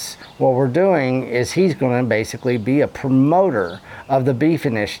Chris. What we're doing is he's going to basically be a promoter of the Beef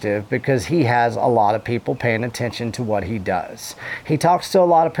Initiative because he has a lot of people paying attention to what he does. He talks to a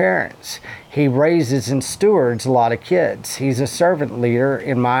lot of parents. He raises and stewards a lot of kids. He's a servant leader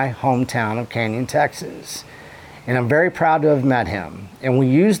in my hometown of Canyon, Texas. And I'm very proud to have met him. And we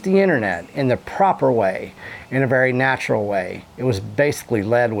used the internet in the proper way, in a very natural way. It was basically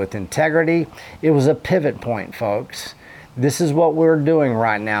led with integrity. It was a pivot point, folks. This is what we're doing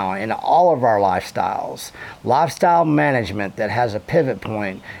right now in all of our lifestyles. Lifestyle management that has a pivot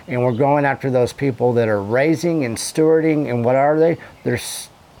point, and we're going after those people that are raising and stewarding, and what are they? They're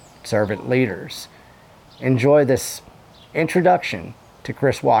servant leaders. Enjoy this introduction to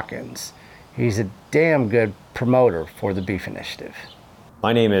Chris Watkins. He's a damn good promoter for the Beef Initiative.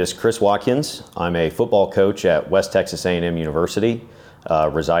 My name is Chris Watkins. I'm a football coach at West Texas A&M University,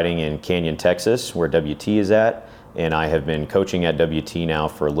 residing in Canyon, Texas, where WT is at, and I have been coaching at WT now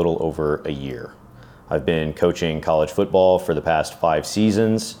for a little over a year. I've been coaching college football for the past 5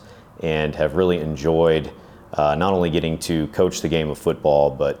 seasons and have really enjoyed not only getting to coach the game of football,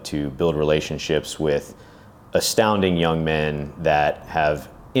 but to build relationships with astounding young men that have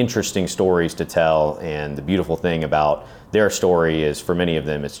interesting stories to tell, and the beautiful thing about their story is, for many of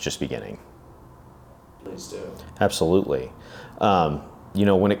them, it's just beginning. Please do. Absolutely.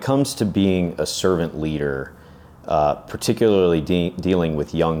 When it comes to being a servant leader, particularly dealing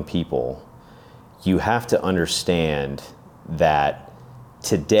with young people, you have to understand that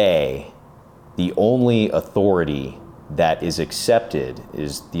today, the only authority that is accepted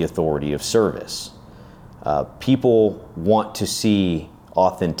is the authority of service. People want to see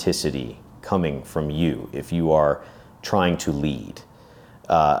authenticity coming from you if you are trying to lead,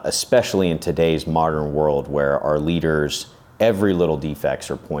 especially in today's modern world where our leaders, every little defects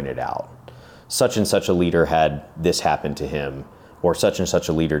are pointed out. Such and such a leader had this happen to him, or such and such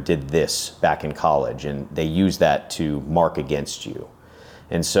a leader did this back in college, and they use that to mark against you.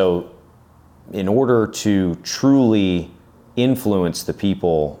 And so in order to truly influence the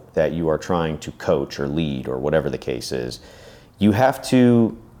people that you are trying to coach or lead, or whatever the case is, you have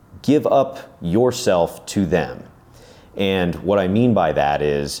to give up yourself to them. And what I mean by that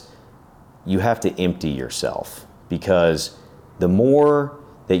is you have to empty yourself, because the more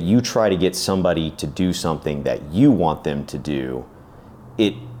that you try to get somebody to do something that you want them to do,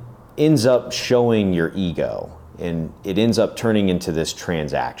 it ends up showing your ego, and it ends up turning into this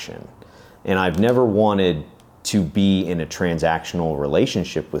transaction. And I've never wanted to be in a transactional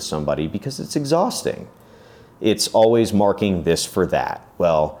relationship with somebody because it's exhausting. It's always marking this for that.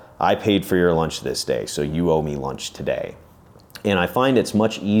 Well, I paid for your lunch this day, so you owe me lunch today. And I find it's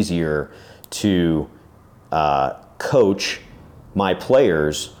much easier to coach my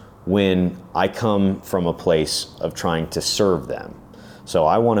players when I come from a place of trying to serve them. So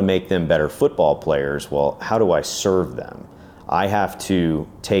I want to make them better football players. Well, how do I serve them? I have to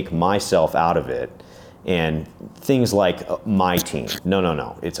take myself out of it, and things like my team.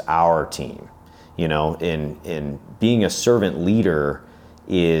 No, it's our team. In being a servant leader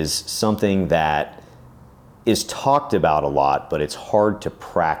is something that is talked about a lot, but it's hard to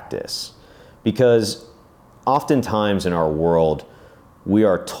practice, because oftentimes in our world, we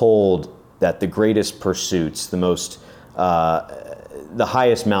are told that the greatest pursuits, the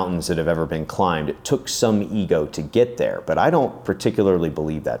highest mountains that have ever been climbed, it took some ego to get there. But I don't particularly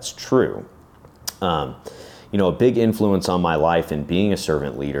believe that's true. A big influence on my life in being a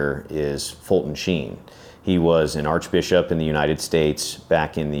servant leader is Fulton Sheen. He was an archbishop in the United States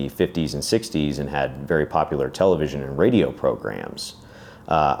back in the 50s and 60s and had very popular television and radio programs.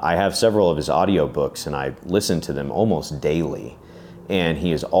 I have several of his audiobooks, and I listen to them almost daily. And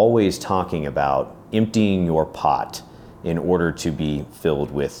he is always talking about emptying your pot in order to be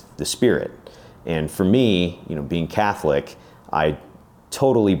filled with the Spirit. And for me, being Catholic, I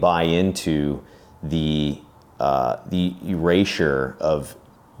totally buy into the erasure of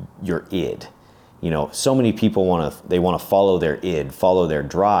your id. So many people want to follow their id, follow their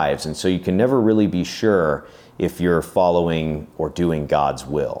drives, and so you can never really be sure if you're following or doing God's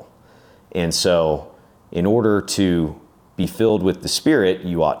will. And so in order to be filled with the Spirit,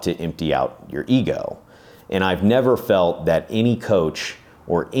 you ought to empty out your ego. And I've never felt that any coach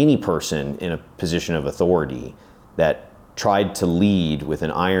or any person in a position of authority that tried to lead with an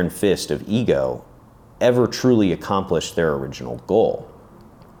iron fist of ego ever truly accomplished their original goal.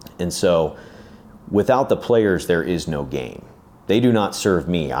 And so without the players, there is no game. They do not serve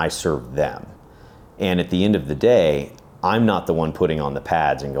me, I serve them. And at the end of the day, I'm not the one putting on the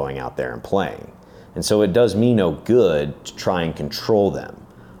pads and going out there and playing. And so it does me no good to try and control them.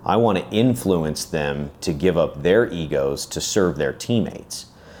 I want to influence them to give up their egos to serve their teammates.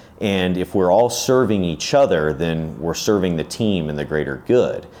 And if we're all serving each other, then we're serving the team and the greater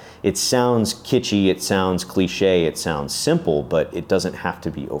good. It sounds kitschy, it sounds cliche, it sounds simple, but it doesn't have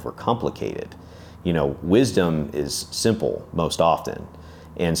to be overcomplicated. Wisdom is simple most often.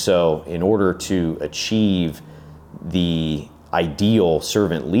 And so in order to achieve the ideal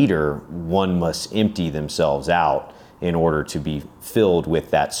servant leader, one must empty themselves out in order to be filled with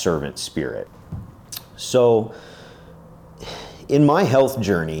that servant spirit. So in my health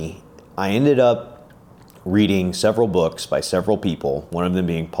journey, I ended up reading several books by several people, one of them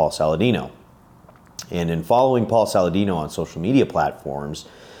being Paul Saladino. And in following Paul Saladino on social media platforms,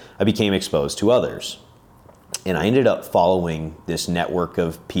 I became exposed to others. And I ended up following this network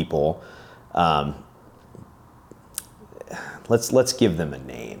of people. let's give them a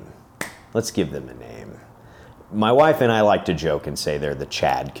name. Let's give them a name. My wife and I like to joke and say they're the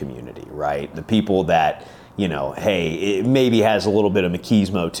Chad community, right? The people that, hey, it maybe has a little bit of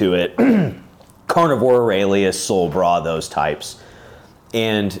machismo to it. Carnivore Aurelius, Soul Bra, those types.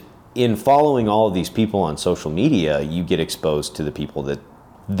 And in following all of these people on social media, you get exposed to the people that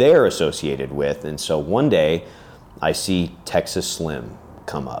they're associated with. And so one day I see Texas Slim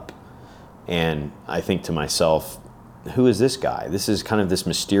come up and I think to myself, who is this guy? This is kind of this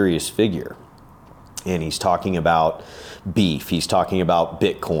mysterious figure. And he's talking about beef. He's talking about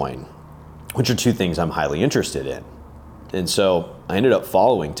Bitcoin, which are two things I'm highly interested in. And so I ended up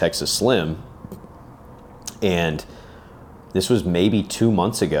following Texas Slim. And this was maybe 2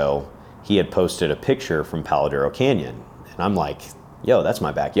 months ago. He had posted a picture from Paladero Canyon. And I'm like, yo, that's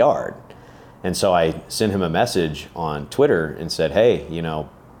my backyard. And so I sent him a message on Twitter and said, hey,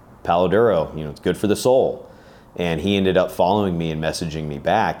 Paladero, it's good for the soul. And he ended up following me and messaging me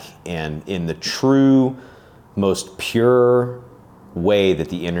back. And in the true, most pure way that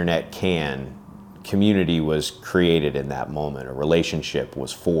the internet can, community was created in that moment. A relationship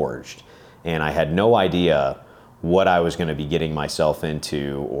was forged. And I had no idea what I was going to be getting myself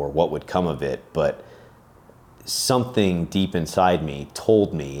into or what would come of it. But something deep inside me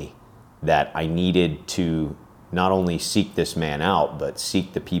told me that I needed to not only seek this man out, but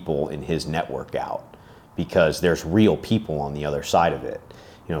seek the people in his network out. Because there's real people on the other side of it.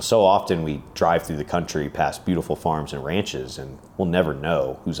 So often we drive through the country past beautiful farms and ranches and we'll never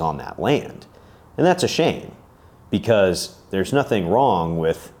know who's on that land. And that's a shame because there's nothing wrong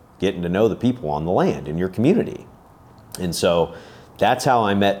with getting to know the people on the land in your community. And so that's how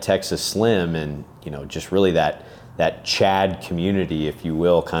I met Texas Slim, and just really that Chad community, if you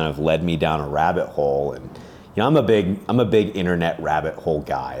will, kind of led me down a rabbit hole. And I'm a big internet rabbit hole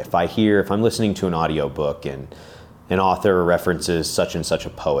guy. If I'm listening to an audiobook and an author references such and such a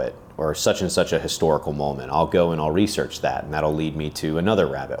poet or such and such a historical moment, I'll go and I'll research that, and that'll lead me to another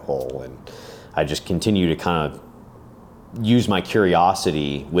rabbit hole. And I just continue to kind of use my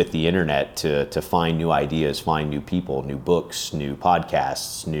curiosity with the internet to find new ideas, find new people, new books, new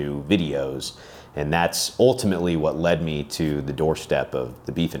podcasts, new videos. And that's ultimately what led me to the doorstep of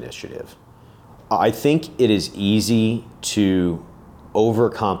the Beef Initiative. I think it is easy to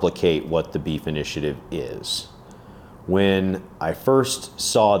overcomplicate what the Beef Initiative is. When I first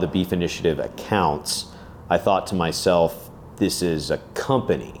saw the Beef Initiative accounts, I thought to myself, this is a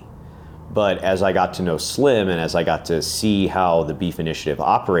company. But as I got to know Slim and as I got to see how the Beef Initiative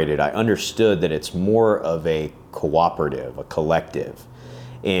operated, I understood that it's more of a cooperative, a collective.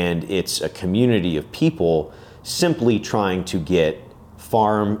 And it's a community of people simply trying to get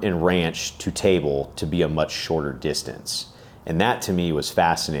farm and ranch to table to be a much shorter distance. And that to me was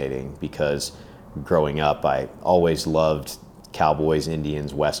fascinating because growing up, I always loved cowboys,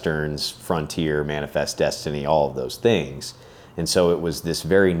 Indians, Westerns, frontier, manifest destiny, all of those things. And so it was this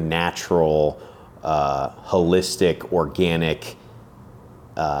very natural, holistic, organic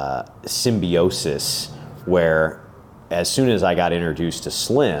symbiosis where as soon as I got introduced to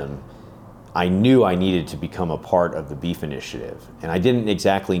Slim, I knew I needed to become a part of the Beef Initiative. And I didn't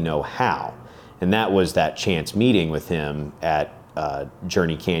exactly know how. And that was that chance meeting with him at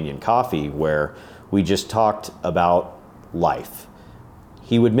Journey Canyon Coffee where we just talked about life.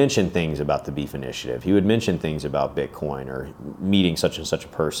 He would mention things about the Beef Initiative. He would mention things about Bitcoin or meeting such and such a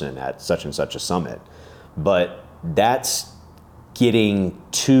person at such and such a summit. But that's getting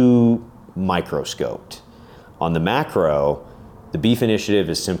too microscoped. On the macro, the Beef Initiative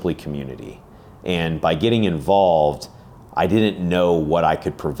is simply community. And by getting involved, I didn't know what I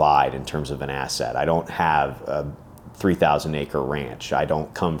could provide in terms of an asset. I don't have a 3,000 acre ranch. I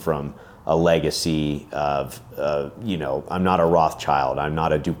don't come from a legacy of, I'm not a Rothschild, I'm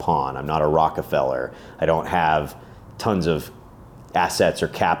not a DuPont, I'm not a Rockefeller. I don't have tons of assets or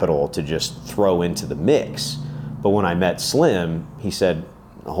capital to just throw into the mix. But when I met Slim, he said,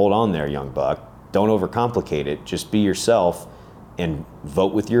 hold on there, young buck. Don't overcomplicate it. Just be yourself and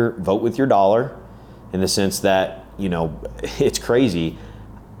vote with your dollar, in the sense that, it's crazy.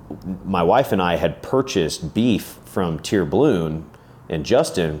 My wife and I had purchased beef from Tier Bloom and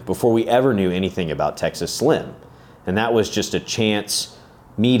Justin before we ever knew anything about Texas Slim. And that was just a chance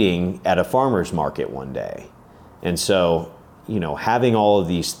meeting at a farmer's market one day. And so, having all of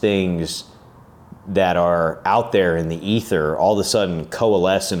these things that are out there in the ether all of a sudden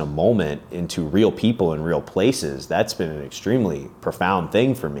coalesce in a moment into real people in real places, that's been an extremely profound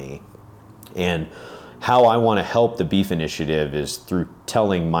thing for me. And how I want to help the Beef Initiative is through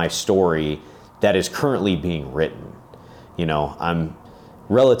telling my story that is currently being written.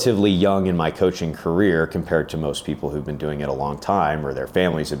 relatively young in my coaching career compared to most people who've been doing it a long time or their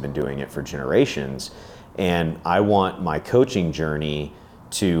families have been doing it for generations. And I want my coaching journey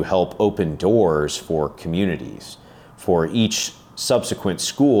to help open doors for communities. For each subsequent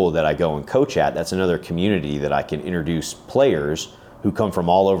school that I go and coach at, that's another community that I can introduce players who come from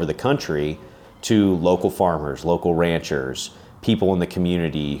all over the country to local farmers, local ranchers, people in the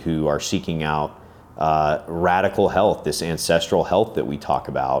community who are seeking out radical health, this ancestral health that we talk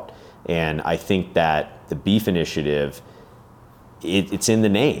about. And I think that the Beef Initiative, it's in the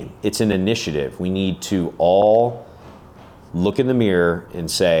name. It's an initiative. We need to all look in the mirror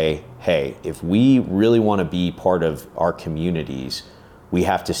and say, hey, if we really want to be part of our communities, we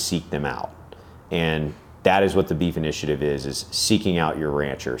have to seek them out. And that is what the Beef Initiative is seeking out your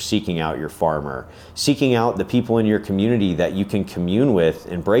rancher, seeking out your farmer, seeking out the people in your community that you can commune with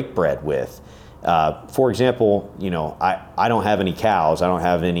and break bread with. For example, I don't have any cows, I don't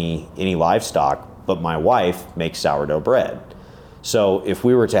have any livestock, but my wife makes sourdough bread. So if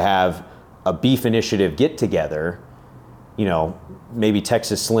we were to have a Beef Initiative get together, maybe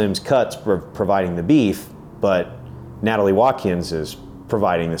Texas Slim's Cuts providing the beef, but Natalie Watkins is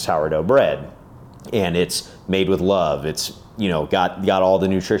providing the sourdough bread, and it's made with love. It's got all the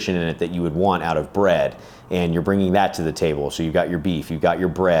nutrition in it that you would want out of bread, and you're bringing that to the table. So you've got your beef, you've got your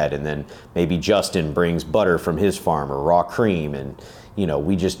bread, and then maybe Justin brings butter from his farm or raw cream, and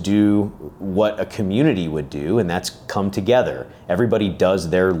we just do what a community would do, and that's come together. Everybody does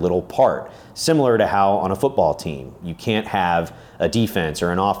their little part. Similar to how on a football team, you can't have a defense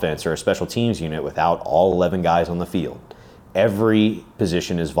or an offense or a special teams unit without all 11 guys on the field. Every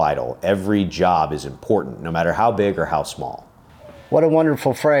position is vital. Every job is important, no matter how big or how small. What a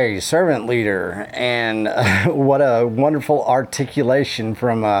wonderful phrase, servant leader, and what a wonderful articulation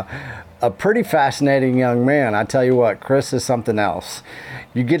from a pretty fascinating young man. I tell you what, Chris is something else.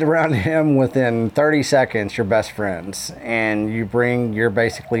 You get around him within 30 seconds, you're best friends, and you bring your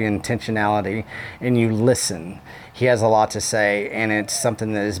basically intentionality and you listen. He has a lot to say, and it's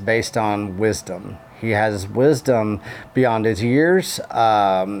something that is based on wisdom. He has wisdom beyond his years.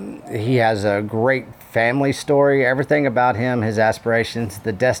 He has a great family story, everything about him, his aspirations,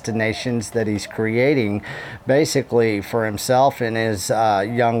 the destinations that he's creating basically for himself and his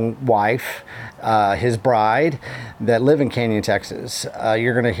young wife, his bride, that live in Canyon, Texas.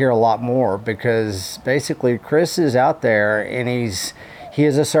 You're going to hear a lot more because basically Chris is out there and he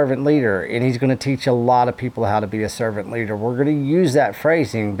is a servant leader, and he's going to teach a lot of people how to be a servant leader. We're going to use that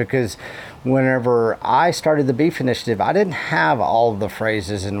phrasing because whenever I started the Beef Initiative, I didn't have all of the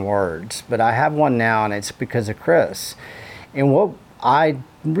phrases and words, but I have one now, and it's because of Chris. And what I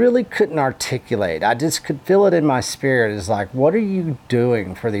really couldn't articulate, I just could feel it in my spirit, is like, what are you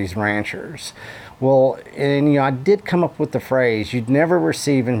doing for these ranchers? Well, and I did come up with the phrase, you'd never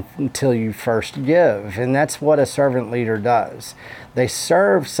receive until you first give. And that's what a servant leader does. They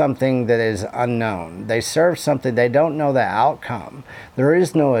serve something that is unknown. They serve something they don't know the outcome. There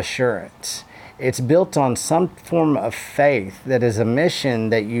is no assurance. It's built on some form of faith that is a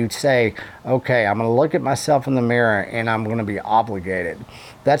mission that you say, okay, I'm going to look at myself in the mirror and I'm going to be obligated.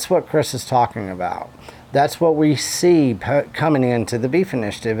 That's what Chris is talking about. That's what we see coming into the Beef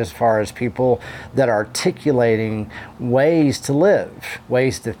Initiative as far as people that are articulating ways to live,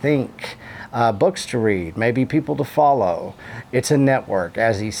 ways to think, books to read, maybe people to follow. It's a network,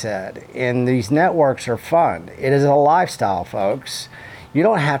 as he said, and these networks are fun. It is a lifestyle, folks. You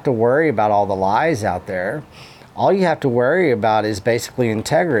don't have to worry about all the lies out there. All you have to worry about is basically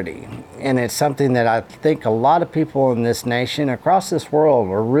integrity. And it's something that I think a lot of people in this nation, across this world,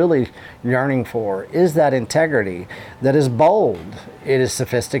 are really yearning for, is that integrity that is bold. It is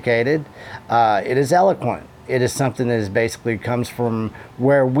sophisticated. It is eloquent. It is something that is basically comes from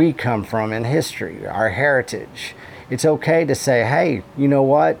where we come from in history, our heritage. It's okay to say, hey, you know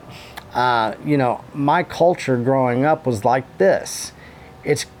what? My culture growing up was like this.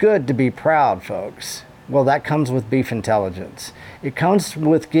 It's good to be proud, folks. Well, that comes with beef intelligence. It comes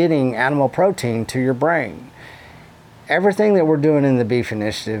with getting animal protein to your brain. Everything that we're doing in the Beef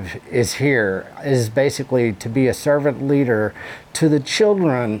Initiative is basically to be a servant leader to the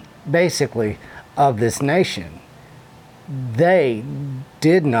children, basically, of this nation. They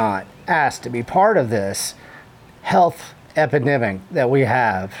did not ask to be part of this health epidemic that we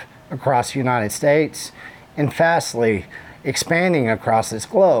have across the United States and fastly expanding across this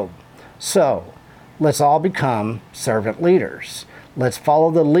globe. So, let's all become servant leaders. Let's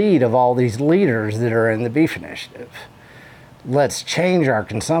follow the lead of all these leaders that are in the Beef Initiative. Let's change our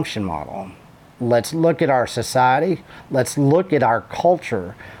consumption model. Let's look at our society. Let's look at our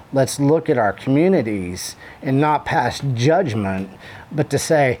culture. Let's look at our communities and not pass judgment, but to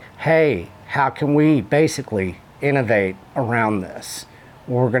say, hey, how can we basically innovate around this?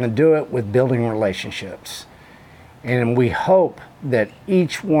 We're going to do it with building relationships. And we hope that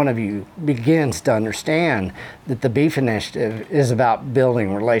each one of you begins to understand that the Beef Initiative is about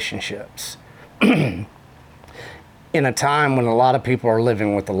building relationships. In a time when a lot of people are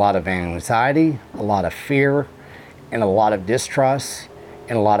living with a lot of anxiety, a lot of fear, and a lot of distrust,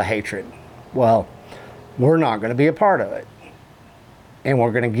 and a lot of hatred. Well, we're not going to be a part of it. And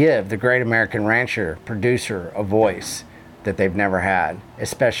we're going to give the great American rancher, producer a voice that they've never had,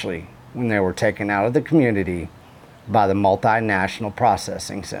 especially when they were taken out of the community by the multinational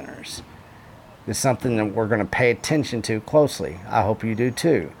processing centers. It's something that we're going to pay attention to closely. I hope you do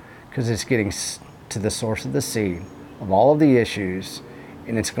too, because it's getting to the source of the seed of all of the issues,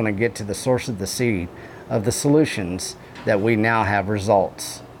 and it's going to get to the source of the seed of the solutions that we now have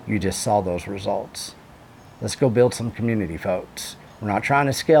results. You just saw those results. Let's go build some community, folks. We're not trying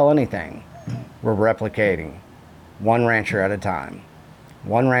to scale anything. We're replicating one rancher at a time.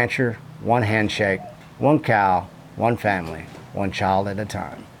 One rancher, one handshake, one cow, one family, one child at a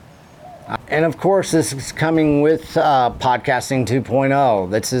time. And of course, this is coming with Podcasting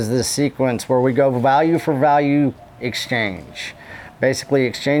 2.0. This is the sequence where we go value for value exchange. Basically,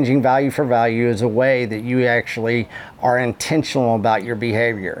 exchanging value for value is a way that you actually are intentional about your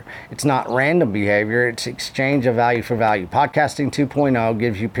behavior. It's not random behavior, it's exchange of value for value. Podcasting 2.0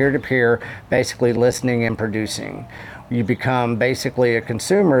 gives you peer-to-peer, basically listening and producing. You become basically a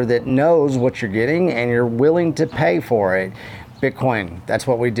consumer that knows what you're getting and you're willing to pay for it. Bitcoin, that's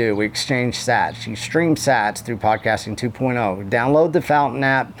what we do. We exchange sats. You stream sats through Podcasting 2.0. Download the Fountain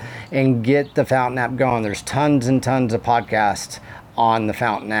app and get the Fountain app going. There's tons and tons of podcasts on the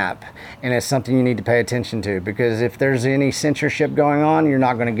Fountain app, and it's something you need to pay attention to, because if there's any censorship going on, you're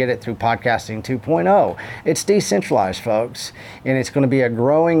not going to get it through Podcasting 2.0. It's decentralized, folks, and it's going to be a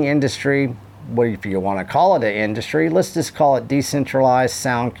growing industry. What if you want to call it an industry, let's just call it decentralized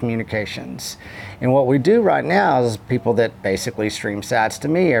sound communications. And what we do right now is people that basically stream sats to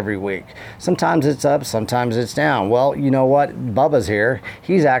me every week. Sometimes it's up, sometimes it's down. Well, you know what? Bubba's here.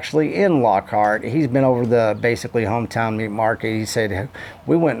 He's actually in Lockhart. He's been over the basically hometown meat market. He said,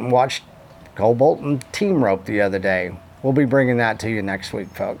 we went and watched Cobalt and Team Rope the other day. We'll be bringing that to you next week,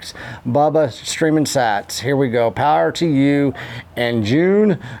 folks. Bubba, streaming sats. Here we go. Power to you. And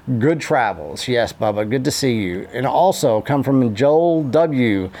June, good travels. Yes, Bubba, good to see you. And also come from Joel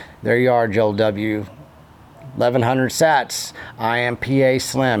W. There you are, Joel W. 1100 sats. I am PA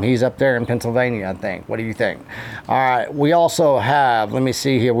Slim. He's up there in Pennsylvania, I think. What do you think? All right. We also have, let me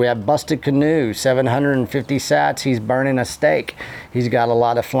see here. We have Busted Canoe, 750 sats. He's burning a steak. He's got a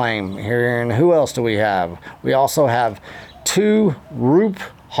lot of flame here. And who else do we have? We also have Roop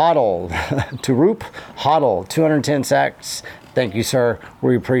Hoddle, 210 sats. Thank you, sir.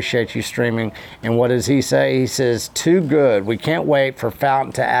 We appreciate you streaming. And what does he say? He says, too good. We can't wait for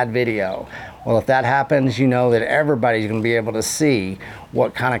Fountain to add video. Well, if that happens, you know that everybody's going to be able to see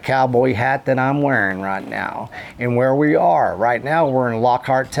what kind of cowboy hat that I'm wearing right now and where we are. Right now, we're in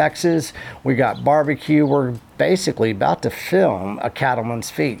Lockhart, Texas. We got barbecue. We're basically about to film a cattleman's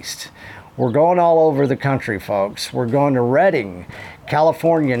feast. We're going all over the country, folks. We're going to Redding,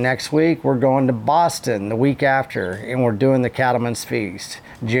 California next week. We're going to Boston the week after, and we're doing the Cattleman's Feast.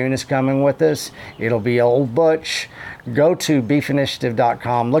 June is coming with us. It'll be Old Butch. Go to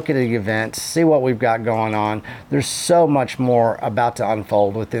beefinitiative.com, look at the events, see what we've got going on. There's so much more about to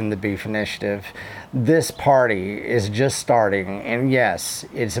unfold within the Beef Initiative. This party is just starting, and yes,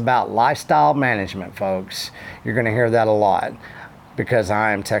 it's about lifestyle management, folks. You're going to hear that a lot, because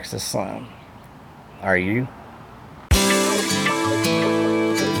I am Texas Slim. Are you?